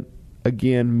 And,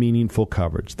 again, meaningful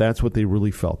coverage. That's what they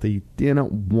really felt. They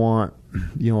didn't want,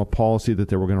 a policy that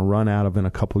they were going to run out of in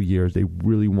a couple years. They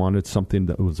really wanted something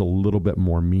that was a little bit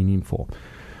more meaningful.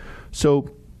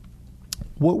 So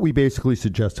what we basically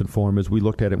suggested for them is we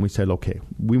looked at it and we said, okay,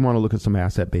 we want to look at some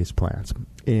asset-based plans.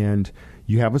 And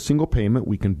you have a single payment.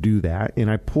 We can do that.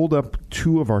 And I pulled up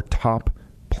two of our top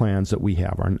plans that we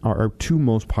have, our two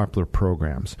most popular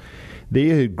programs.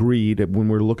 They agreed when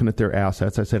we were looking at their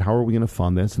assets. I said, how are we going to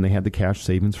fund this? And they had the cash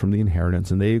savings from the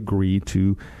inheritance. And they agreed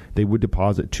they would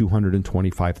deposit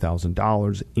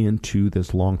 $225,000 into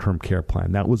this long-term care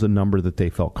plan. That was a number that they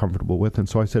felt comfortable with. And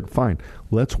so I said, fine,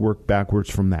 let's work backwards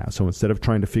from that. So instead of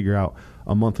trying to figure out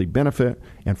a monthly benefit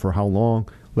and for how long,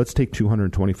 let's take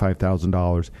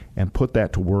 $225,000 and put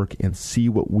that to work and see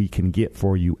what we can get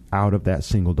for you out of that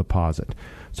single deposit.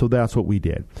 So that's what we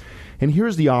did. And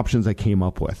here's the options I came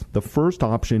up with. The first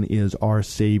option is our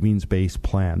savings-based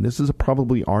plan. This is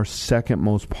probably our second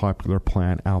most popular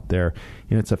plan out there,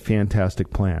 and it's a fantastic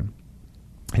plan.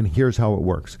 And here's how it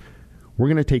works. We're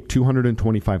going to take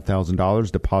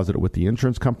 $225,000, deposit it with the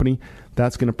insurance company.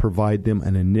 That's going to provide them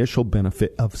an initial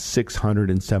benefit of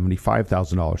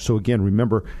 $675,000. So again,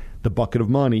 remember the bucket of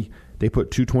money. They put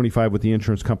 $225,000 with the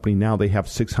insurance company. Now they have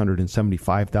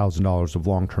 $675,000 of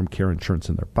long-term care insurance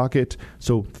in their bucket.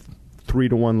 So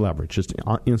 3-to-1 leverage, just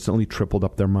instantly tripled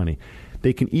up their money.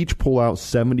 They can each pull out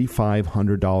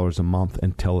 $7,500 a month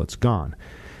until it's gone.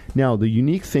 Now, the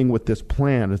unique thing with this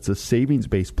plan, it's a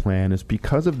savings-based plan, is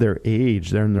because of their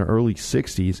age, they're in their early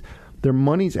 60s, their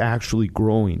money's actually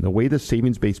growing. The way the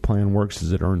savings-based plan works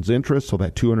is it earns interest, so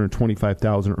that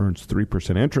 $225,000 earns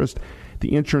 3% interest.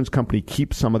 The insurance company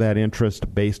keeps some of that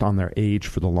interest based on their age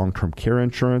for the long-term care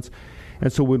insurance.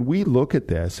 And so when we look at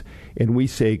this and we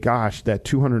say, gosh, that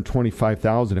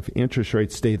 $225,000, if interest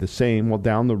rates stay the same, well,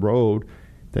 down the road,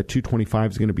 that $225,000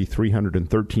 is going to be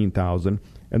 $313,000,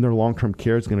 and their long-term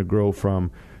care is going to grow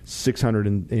from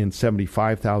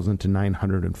 $675,000 to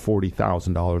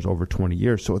 $940,000 over 20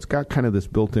 years. So it's got kind of this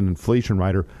built-in inflation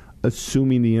rider,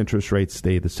 assuming the interest rates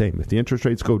stay the same. If the interest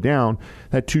rates go down,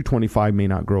 that $225,000 may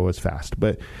not grow as fast.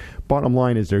 But bottom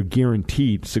line is they're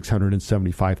guaranteed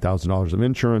 $675,000 of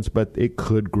insurance, but it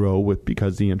could grow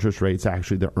because the interest rates,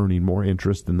 actually they're earning more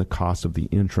interest than the cost of the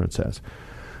insurance is.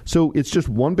 So it's just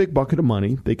one big bucket of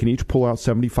money. They can each pull out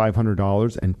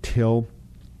 $7,500 until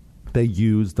they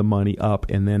use the money up,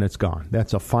 and then it's gone.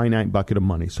 That's a finite bucket of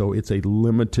money. So it's a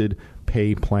limited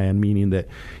pay plan, meaning that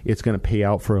it's going to pay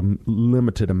out for a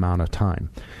limited amount of time.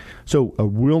 So a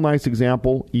real nice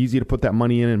example, easy to put that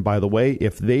money in. And by the way,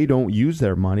 if they don't use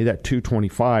their money, that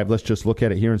 $225,000, let's just look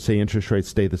at it here and say interest rates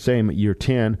stay the same. At year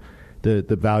 10, the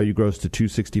value grows to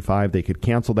 $265,000. They could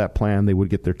cancel that plan. They would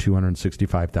get their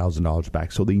 $265,000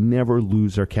 back. So they never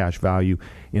lose their cash value.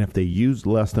 And if they use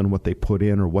less than what they put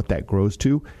in or what that grows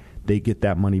to, they get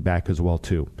that money back as well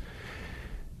too.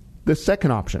 The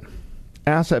second option,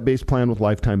 asset-based plan with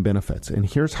lifetime benefits. And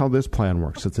here's how this plan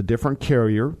works. It's a different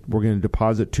carrier. We're going to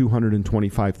deposit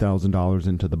 $225,000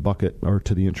 into the bucket or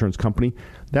to the insurance company.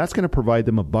 That's going to provide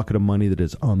them a bucket of money that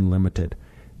is unlimited.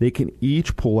 They can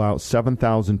each pull out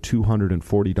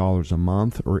 $7,240 a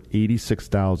month or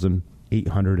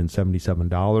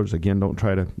 $86,877. Again, don't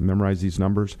try to memorize these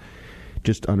numbers.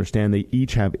 Just understand they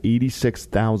each have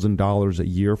 $86,000 a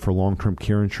year for long-term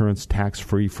care insurance,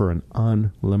 tax-free for an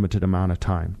unlimited amount of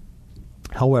time.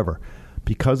 However,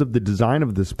 because of the design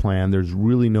of this plan, there's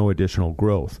really no additional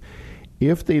growth.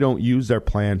 If they don't use their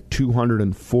plan,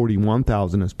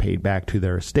 $241,000 is paid back to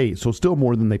their estate. So still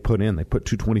more than they put in. They put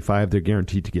 $225,000, they're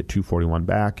guaranteed to get $241,000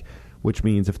 back, which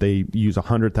means if they use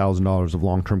 $100,000 of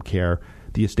long-term care,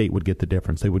 the estate would get the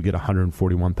difference. They would get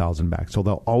 $141,000 back. So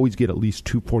they'll always get at least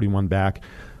 $241,000 back.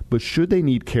 But should they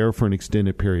need care for an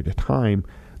extended period of time,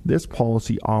 this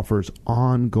policy offers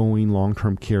ongoing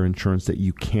long-term care insurance that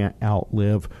you can't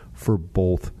outlive for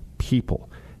both people.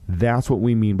 That's what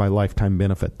we mean by lifetime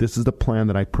benefit. This is the plan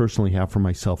that I personally have for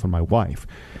myself and my wife.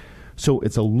 So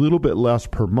it's a little bit less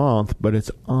per month, but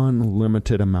it's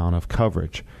unlimited amount of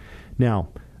coverage. Now,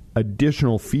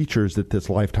 additional features that this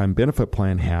lifetime benefit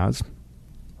plan has: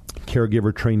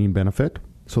 caregiver training benefit.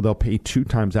 So they'll pay 2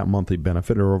 times that monthly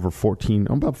benefit, or over about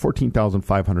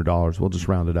 $14,500. We'll just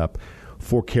round it up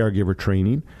for caregiver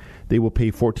training. They will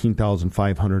pay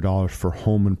 $14,500 for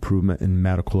home improvement and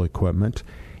medical equipment.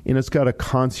 And it's got a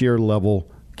concierge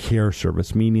level care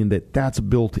service, meaning that that's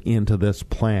built into this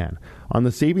plan. On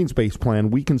the savings-based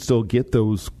plan, we can still get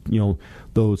those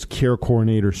care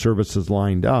coordinator services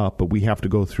lined up, but we have to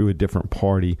go through a different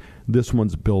party. This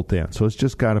one's built in. So it's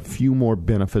just got a few more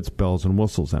benefits, bells and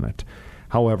whistles in it.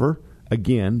 However,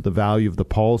 again, the value of the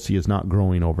policy is not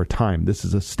growing over time. This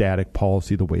is a static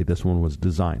policy the way this one was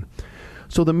designed.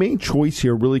 So the main choice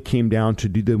here really came down to,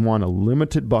 do they want a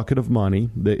limited bucket of money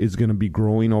that is going to be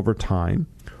growing over time,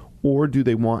 or do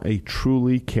they want a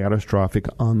truly catastrophic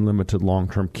unlimited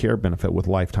long-term care benefit with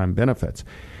lifetime benefits?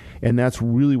 And that's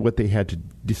really what they had to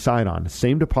decide on.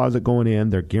 Same deposit going in.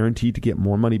 They're guaranteed to get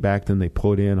more money back than they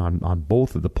put in on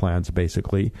both of the plans,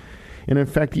 basically. And in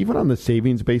fact, even on the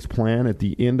savings-based plan at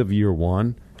the end of year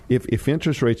one, if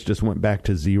interest rates just went back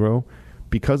to zero,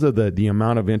 because of the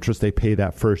amount of interest they pay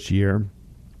that first year,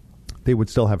 they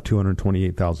would still have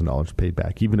 $228,000 paid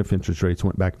back, even if interest rates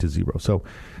went back to zero. So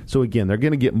again, they're going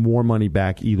to get more money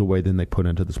back either way than they put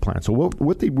into this plan. So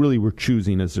what they really were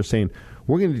choosing is they're saying,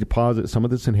 we're going to deposit some of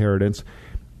this inheritance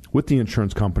with the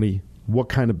insurance company. What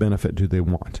kind of benefit do they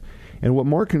want? And what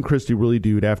Mark and Christy really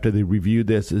did after they reviewed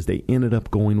this is they ended up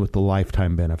going with the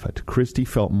lifetime benefit. Christy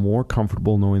felt more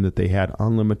comfortable knowing that they had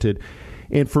unlimited.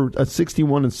 And for a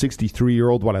 61 and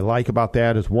 63-year-old, what I like about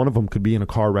that is one of them could be in a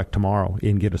car wreck tomorrow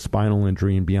and get a spinal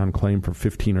injury and be on claim for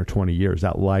 15 or 20 years.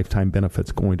 That lifetime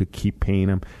benefit's going to keep paying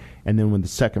them. And then when the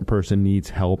second person needs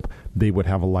help, they would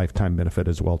have a lifetime benefit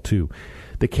as well, too.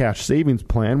 The cash savings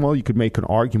plan, well, you could make an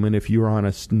argument if you're on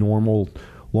a normal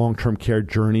long-term care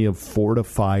journey of 4 to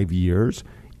 5 years,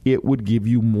 it would give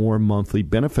you more monthly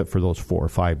benefit for those 4 or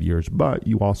 5 years, but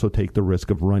you also take the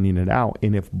risk of running it out.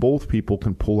 And if both people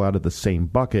can pull out of the same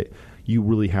bucket, you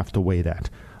really have to weigh that.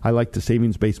 I like the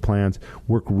savings-based plans,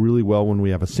 work really well when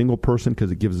we have a single person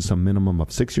because it gives us a minimum of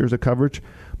 6 years of coverage.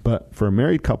 But for a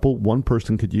married couple, one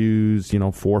person could use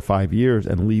 4 or 5 years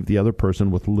and leave the other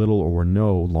person with little or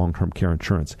no long-term care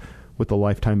insurance. With the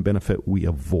lifetime benefit, we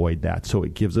avoid that. So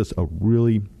it gives us a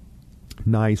really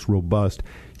nice, robust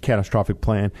catastrophic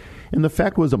plan. And the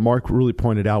fact was that Mark really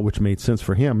pointed out, which made sense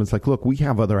for him, it's like, look, we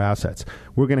have other assets.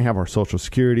 We're going to have our Social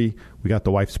Security. We got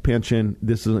the wife's pension.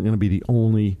 This isn't going to be the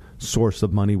only source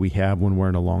of money we have when we're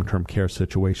in a long-term care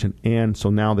situation. And so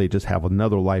now they just have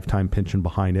another lifetime pension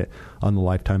behind it on the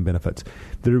lifetime benefits.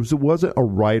 There wasn't a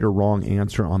right or wrong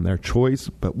answer on their choice,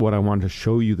 but what I wanted to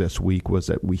show you this week was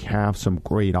that we have some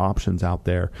great options out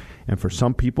there. And for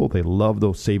some people, they love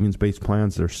those savings-based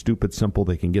plans. They're stupid simple.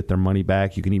 They can get their money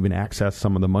back. You can even access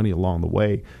some of the money along the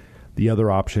way. The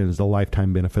other option is the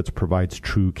lifetime benefits provides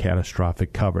true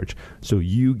catastrophic coverage. So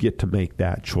you get to make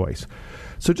that choice.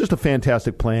 So just a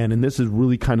fantastic plan, and this is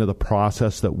really kind of the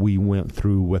process that we went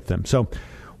through with them. So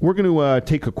we're going to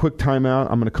take a quick time out.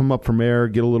 I'm going to come up from air,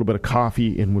 get a little bit of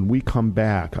coffee, and when we come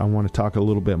back, I want to talk a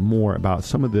little bit more about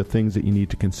some of the things that you need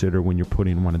to consider when you're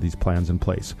putting one of these plans in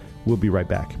place. We'll be right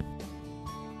back.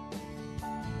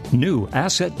 New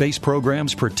asset-based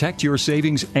programs protect your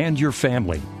savings and your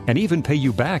family, and even pay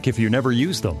you back if you never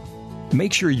use them.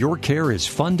 Make sure your care is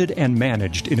funded and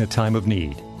managed in a time of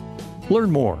need. Learn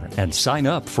more and sign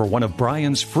up for one of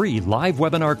Brian's free live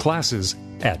webinar classes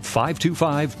at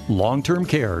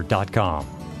 525longtermcare.com.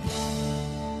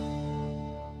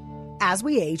 As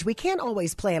we age, we can't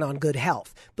always plan on good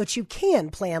health, but you can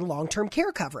plan long-term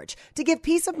care coverage to give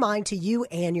peace of mind to you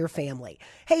and your family.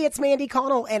 Hey, it's Mandy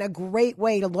Connell, and a great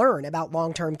way to learn about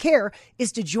long-term care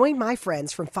is to join my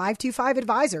friends from 525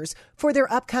 Advisors for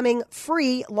their upcoming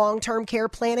free long-term care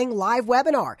planning live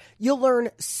webinar. You'll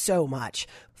learn so much.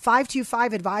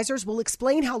 525 Advisors will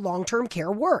explain how long-term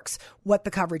care works, what the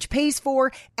coverage pays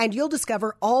for, and you'll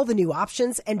discover all the new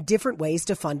options and different ways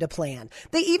to fund a plan.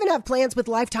 They even have plans with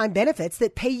lifetime benefits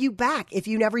that pay you back if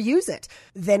you never use it.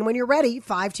 Then when you're ready,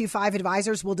 525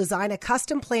 Advisors will design a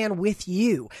custom plan with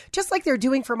you, just like they're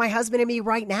doing for my husband and me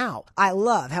right now. I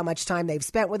love how much time they've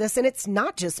spent with us, and it's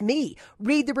not just me.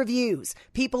 Read the reviews.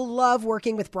 People love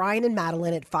working with Brian and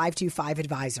Madeline at 525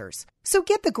 Advisors. So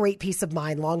get the great peace of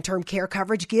mind long-term care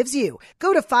coverage gives you.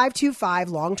 Go to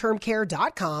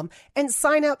 525longtermcare.com and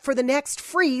sign up for the next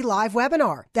free live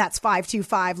webinar. That's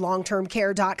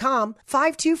 525longtermcare.com,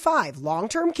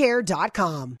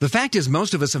 525longtermcare.com. The fact is,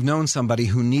 most of us have known somebody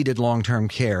who needed long-term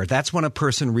care. That's when a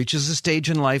person reaches a stage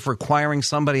in life requiring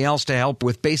somebody else to help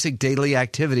with basic daily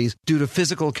activities due to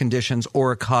physical conditions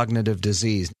or a cognitive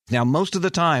disease. Now, most of the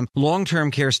time,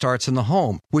 long-term care starts in the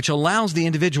home, which allows the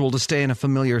individual to stay in a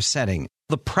familiar setting.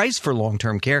 The price for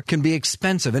long-term care can be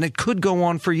expensive, and it could go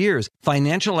on for years.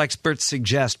 Financial experts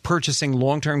suggest purchasing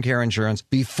long-term care insurance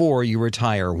before you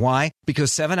retire. Why?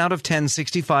 Because 7 out of 10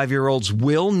 65-year-olds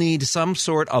will need some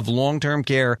sort of long-term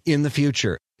care in the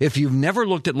future. If you've never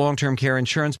looked at long-term care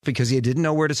insurance because you didn't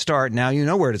know where to start, now you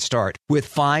know where to start with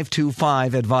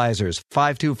 525 Advisors.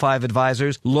 525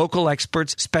 Advisors, local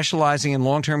experts specializing in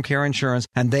long-term care insurance,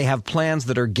 and they have plans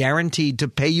that are guaranteed to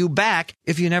pay you back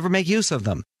if you never make use of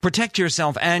them. Protect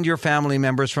yourself and your family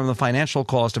members from the financial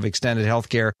cost of extended health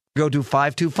care. Go to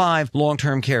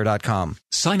 525longtermcare.com.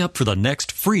 Sign up for the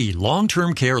next free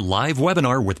long-term care live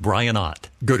webinar with Brian Ott.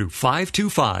 Go to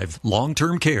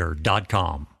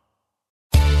 525longtermcare.com.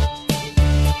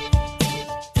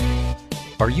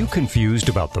 Are you confused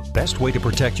about the best way to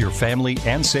protect your family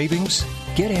and savings?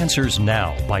 Get answers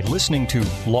now by listening to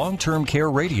Long-Term Care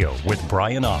Radio with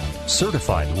Brian Ott,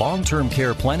 certified long-term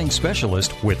care planning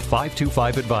specialist with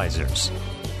 525 Advisors.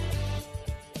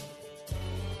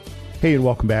 Hey, and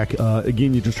welcome back.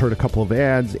 Again, you just heard a couple of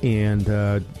ads, and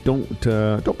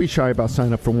don't be shy about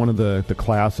signing up for one of the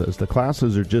classes. The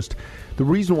classes are just the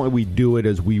reason why we do it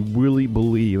is we really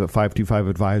believe at 525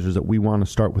 Advisors that we want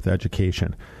to start with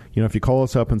education. You know, if you call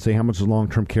us up and say, how much does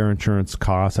long-term care insurance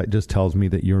cost? That just tells me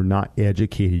that you're not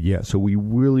educated yet. So we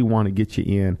really want to get you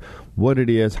in what it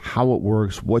is, how it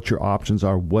works, what your options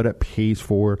are, what it pays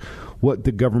for, what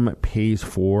the government pays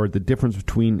for, the difference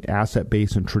between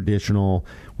asset-based and traditional.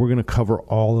 We're going to cover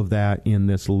all of that in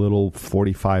this little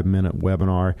 45-minute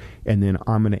webinar, and then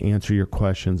I'm going to answer your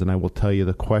questions, and I will tell you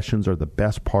the questions are the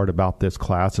best part about this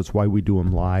class. It's why we do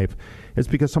them live. It's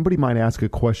because somebody might ask a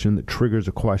question that triggers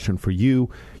a question for you.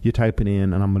 You type it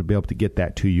in, and I'm going to be able to get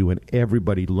that to you, and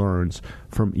everybody learns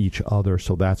from each other,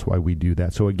 so that's why we do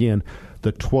that. So again,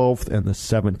 the 12th and the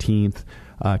 17th,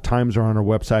 times are on our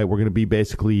website. We're going to be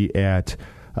basically at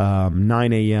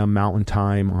 9 a.m. Mountain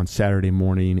Time on Saturday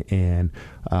morning and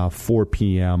 4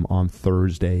 p.m. on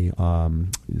Thursday.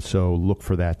 So look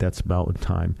for that. That's Mountain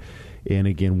Time. And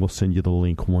again, we'll send you the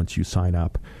link once you sign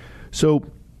up. So,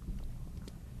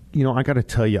 you know, I got to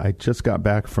tell you, I just got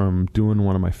back from doing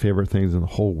one of my favorite things in the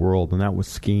whole world, and that was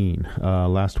skiing.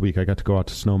 Last week, I got to go out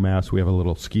to Snowmass. We have a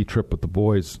little ski trip with the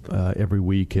boys every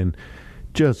week, and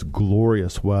just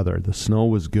glorious weather. The snow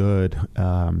was good,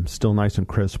 still nice and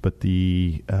crisp, but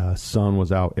the sun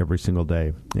was out every single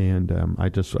day. And I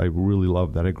really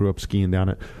love that. I grew up skiing down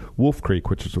at Wolf Creek,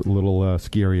 which is a little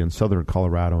ski area in southern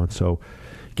Colorado. And so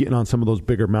getting on some of those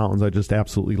bigger mountains, I just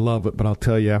absolutely love it. But I'll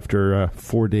tell you, after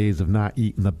 4 days of not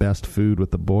eating the best food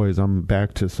with the boys, I'm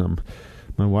back to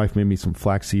my wife made me some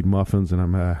flaxseed muffins, and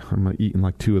I'm eating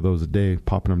like 2 of those a day,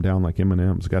 popping them down like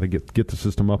M&Ms. Got to get the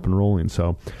system up and rolling.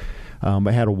 So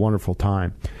I had a wonderful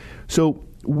time. So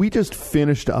we just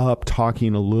finished up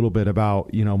talking a little bit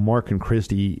about, Mark and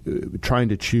Christy trying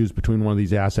to choose between one of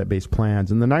these asset-based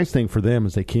plans. And the nice thing for them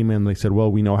is they came in and they said,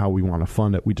 well, we know how we want to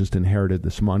fund it. We just inherited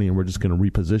this money, and we're just going to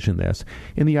reposition this.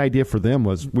 And the idea for them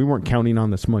was we weren't counting on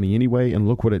this money anyway, and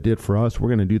look what it did for us. We're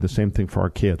going to do the same thing for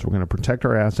our kids. We're going to protect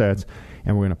our assets,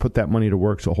 and we're going to put that money to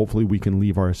work, so hopefully we can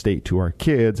leave our estate to our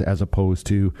kids as opposed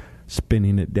to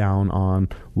spending it down on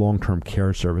long-term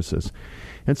care services.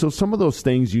 And so some of those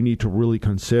things you need to really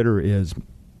consider is,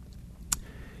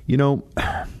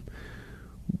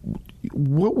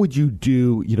 what would you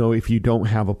do, if you don't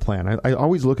have a plan? I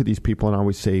always look at these people and I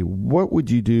always say, what would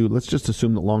you do? Let's just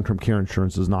assume that long-term care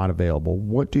insurance is not available.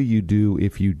 What do you do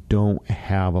if you don't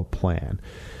have a plan?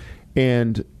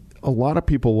 And a lot of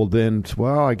people will then,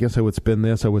 I guess I would spend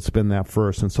this, I would spend that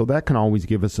first. And so that can always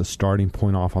give us a starting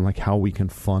point off on like how we can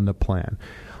fund a plan.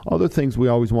 Other things we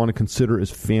always want to consider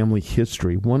is family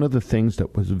history. One of the things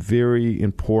that was very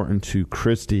important to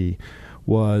Christy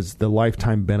was the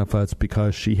lifetime benefits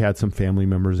because she had some family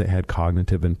members that had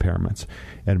cognitive impairments.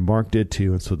 And Mark did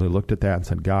too. And so they looked at that and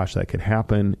said, gosh, that could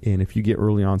happen. And if you get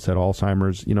early onset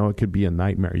Alzheimer's, it could be a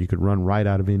nightmare. You could run right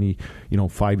out of any,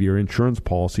 5-year insurance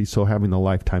policy. So having the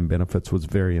lifetime benefits was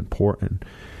very important.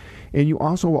 And you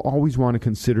also always want to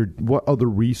consider what other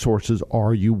resources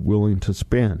are you willing to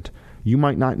spend. You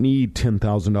might not need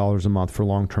 $10,000 a month for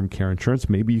long-term care insurance.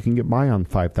 Maybe you can get by on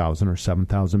 $5,000 or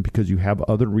 $7,000 because you have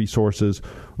other resources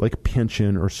like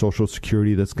pension or Social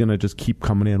Security that's going to just keep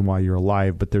coming in while you're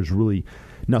alive, but there's really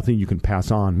nothing you can pass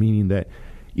on, meaning that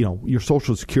your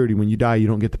Social Security, when you die, you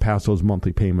don't get to pass those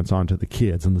monthly payments on to the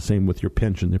kids, and the same with your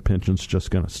pension. Your pension's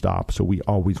just going to stop, so we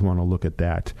always want to look at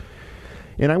that.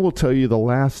 And I will tell you the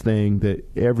last thing that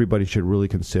everybody should really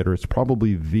consider, it's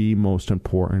probably the most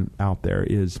important out there,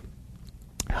 is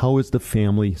how is the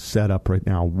family set up right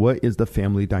now? What is the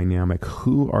family dynamic?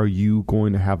 Who are you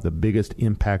going to have the biggest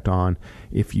impact on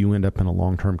if you end up in a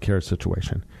long-term care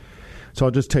situation? So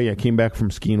I'll just tell you, I came back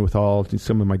from skiing with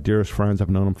some of my dearest friends. I've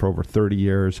known them for over 30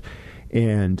 years.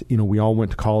 And, we all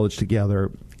went to college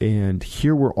together. And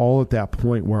here we're all at that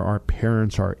point where our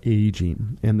parents are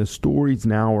aging. And the stories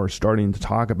now are starting to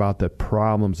talk about the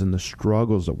problems and the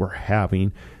struggles that we're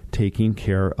having taking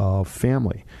care of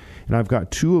family. And I've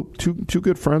got two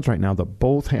good friends right now that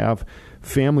both have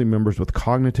family members with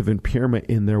cognitive impairment,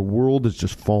 and their world is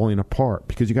just falling apart.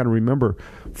 Because you got to remember,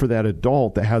 for that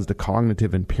adult that has the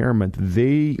cognitive impairment,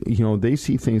 they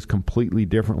see things completely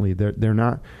differently. They're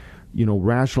not,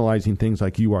 rationalizing things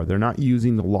like you are. They're not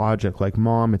using the logic like,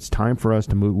 Mom, it's time for us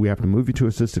to move. We have to move you to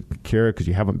assisted care because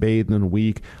you haven't bathed in a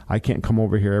week. I can't come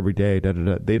over here every day.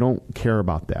 They don't care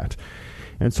about that.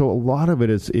 And so a lot of it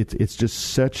is it's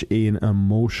just such an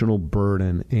emotional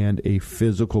burden and a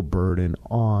physical burden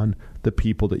on the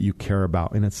people that you care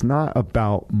about. And it's not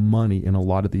about money in a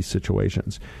lot of these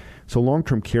situations. So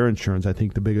long-term care insurance, I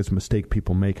think the biggest mistake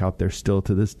people make out there still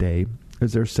to this day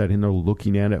is they're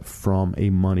looking at it from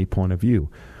a money point of view.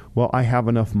 Well, I have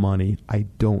enough money. I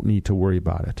don't need to worry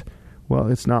about it. Well,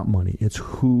 it's not money. It's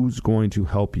who's going to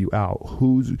help you out.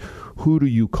 Who do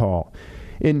you call?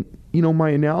 And my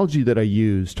analogy that I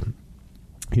used,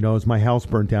 is my house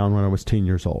burned down when I was 10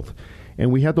 years old.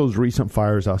 And we had those recent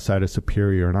fires outside of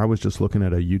Superior, and I was just looking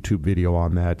at a YouTube video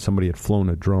on that. Somebody had flown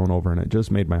a drone over, and it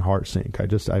just made my heart sink.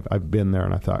 I've been there,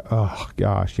 and I thought, oh,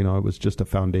 gosh, it was just a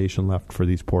foundation left for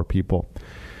these poor people.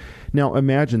 Now,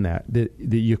 imagine that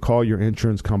you call your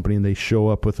insurance company, and they show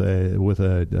up with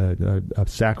a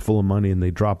sack full of money, and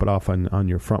they drop it off on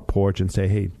your front porch and say,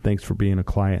 hey, thanks for being a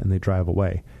client, and they drive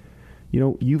away.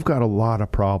 You've got a lot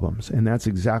of problems, and that's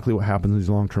exactly what happens in these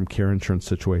long-term care insurance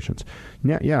situations.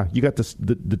 Yeah, you got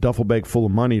the duffel bag full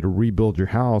of money to rebuild your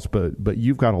house, but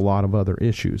you've got a lot of other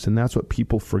issues, and that's what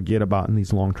people forget about in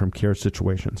these long-term care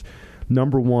situations.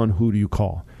 Number one, who do you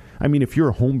call? I mean, if you're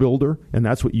a home builder and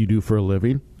that's what you do for a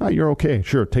living, you're okay.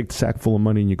 Sure, take the sack full of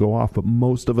money and you go off. But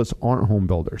most of us aren't home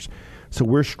builders. So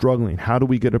we're struggling. How do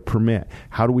we get a permit?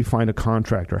 How do we find a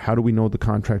contractor? How do we know the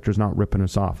contractor's not ripping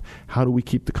us off? How do we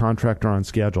keep the contractor on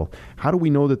schedule? How do we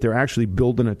know that they're actually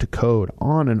building it to code?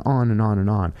 On and on and on and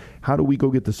on. How do we go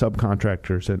get the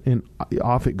subcontractors? And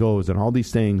off it goes, and all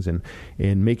these things, and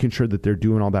making sure that they're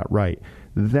doing all that right.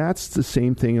 That's the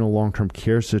same thing in a long-term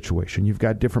care situation. You've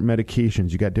got different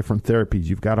medications. You've got different therapies.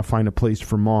 You've got to find a place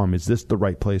for mom. Is this the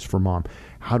right place for mom?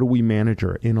 How do we manage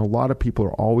her? And a lot of people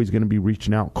are always going to be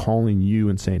reaching out, calling you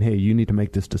and saying, hey, you need to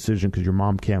make this decision because your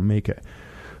mom can't make it.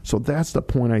 So that's the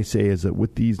point I say, is that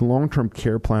with these long-term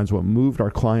care plans, what moved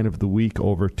our client of the week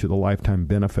over to the lifetime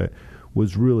benefit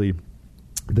was really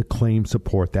the claim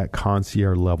support, that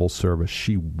concierge level service.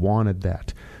 She wanted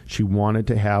that. She wanted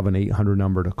to have an 800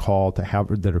 number to call, to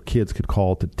have that her kids could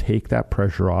call, to take that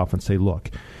pressure off and say, look,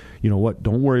 you know what,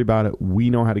 don't worry about it. We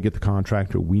know how to get the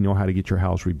contractor. We know how to get your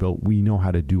house rebuilt. We know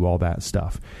how to do all that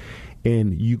stuff.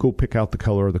 And you go pick out the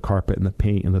color of the carpet and the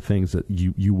paint and the things that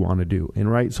you want to do. And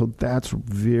right, so that's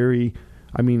very,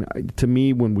 I mean, to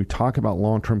me, when we talk about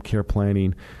long-term care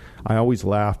planning, I always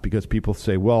laugh because people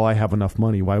say, well, I have enough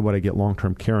money. Why would I get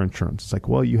long-term care insurance? It's like,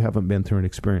 well, you haven't been through an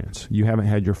experience. You haven't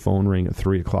had your phone ring at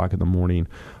 3 o'clock in the morning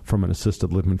from an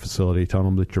assisted living facility telling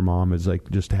them that your mom is like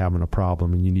just having a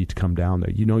problem and you need to come down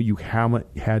there. You know, you haven't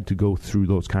had to go through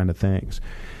those kind of things.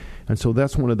 And so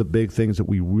that's one of the big things that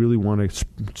we really want to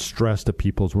stress to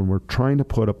people is when we're trying to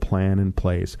put a plan in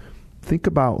place, think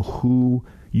about who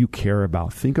you care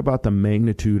about. Think about the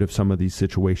magnitude of some of these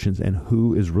situations and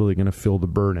who is really going to feel the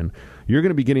burden. You're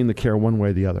going to be getting the care one way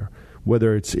or the other,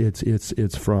 whether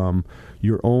it's from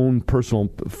your own personal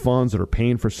funds that are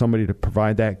paying for somebody to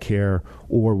provide that care,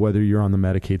 or whether you're on the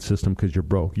Medicaid system because you're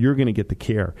broke. You're going to get the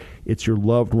care. It's your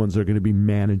loved ones that are going to be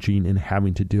managing and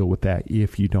having to deal with that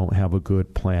if you don't have a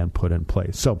good plan put in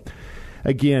place. So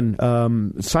again,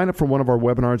 sign up for one of our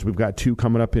webinars. We've got 2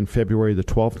 coming up in February the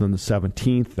 12th and the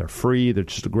 17th. They're free. They're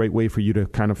just a great way for you to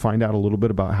kind of find out a little bit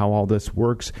about how all this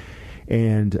works.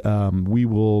 And we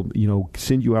will,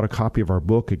 send you out a copy of our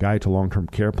book, A Guide to Long-Term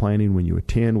Care Planning, when you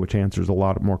attend, which answers a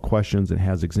lot more questions and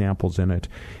has examples in it.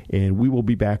 And we will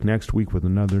be back next week with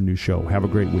another new show. Have a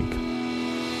great week.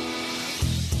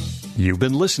 You've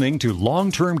been listening to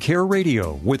Long-Term Care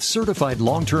Radio with certified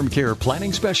long-term care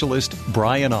planning specialist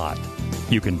Brian Ott.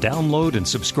 You can download and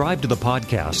subscribe to the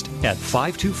podcast at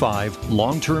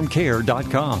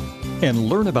 525longtermcare.com and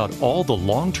learn about all the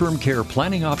long-term care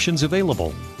planning options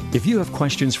available. If you have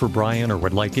questions for Brian or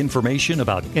would like information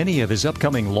about any of his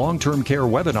upcoming long-term care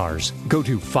webinars, go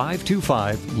to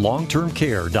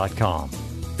 525longtermcare.com.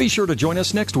 Be sure to join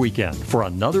us next weekend for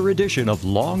another edition of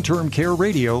Long-Term Care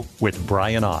Radio with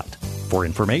Brian Ott. For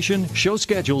information, show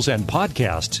schedules, and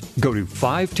podcasts, go to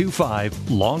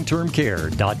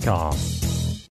 525longtermcare.com.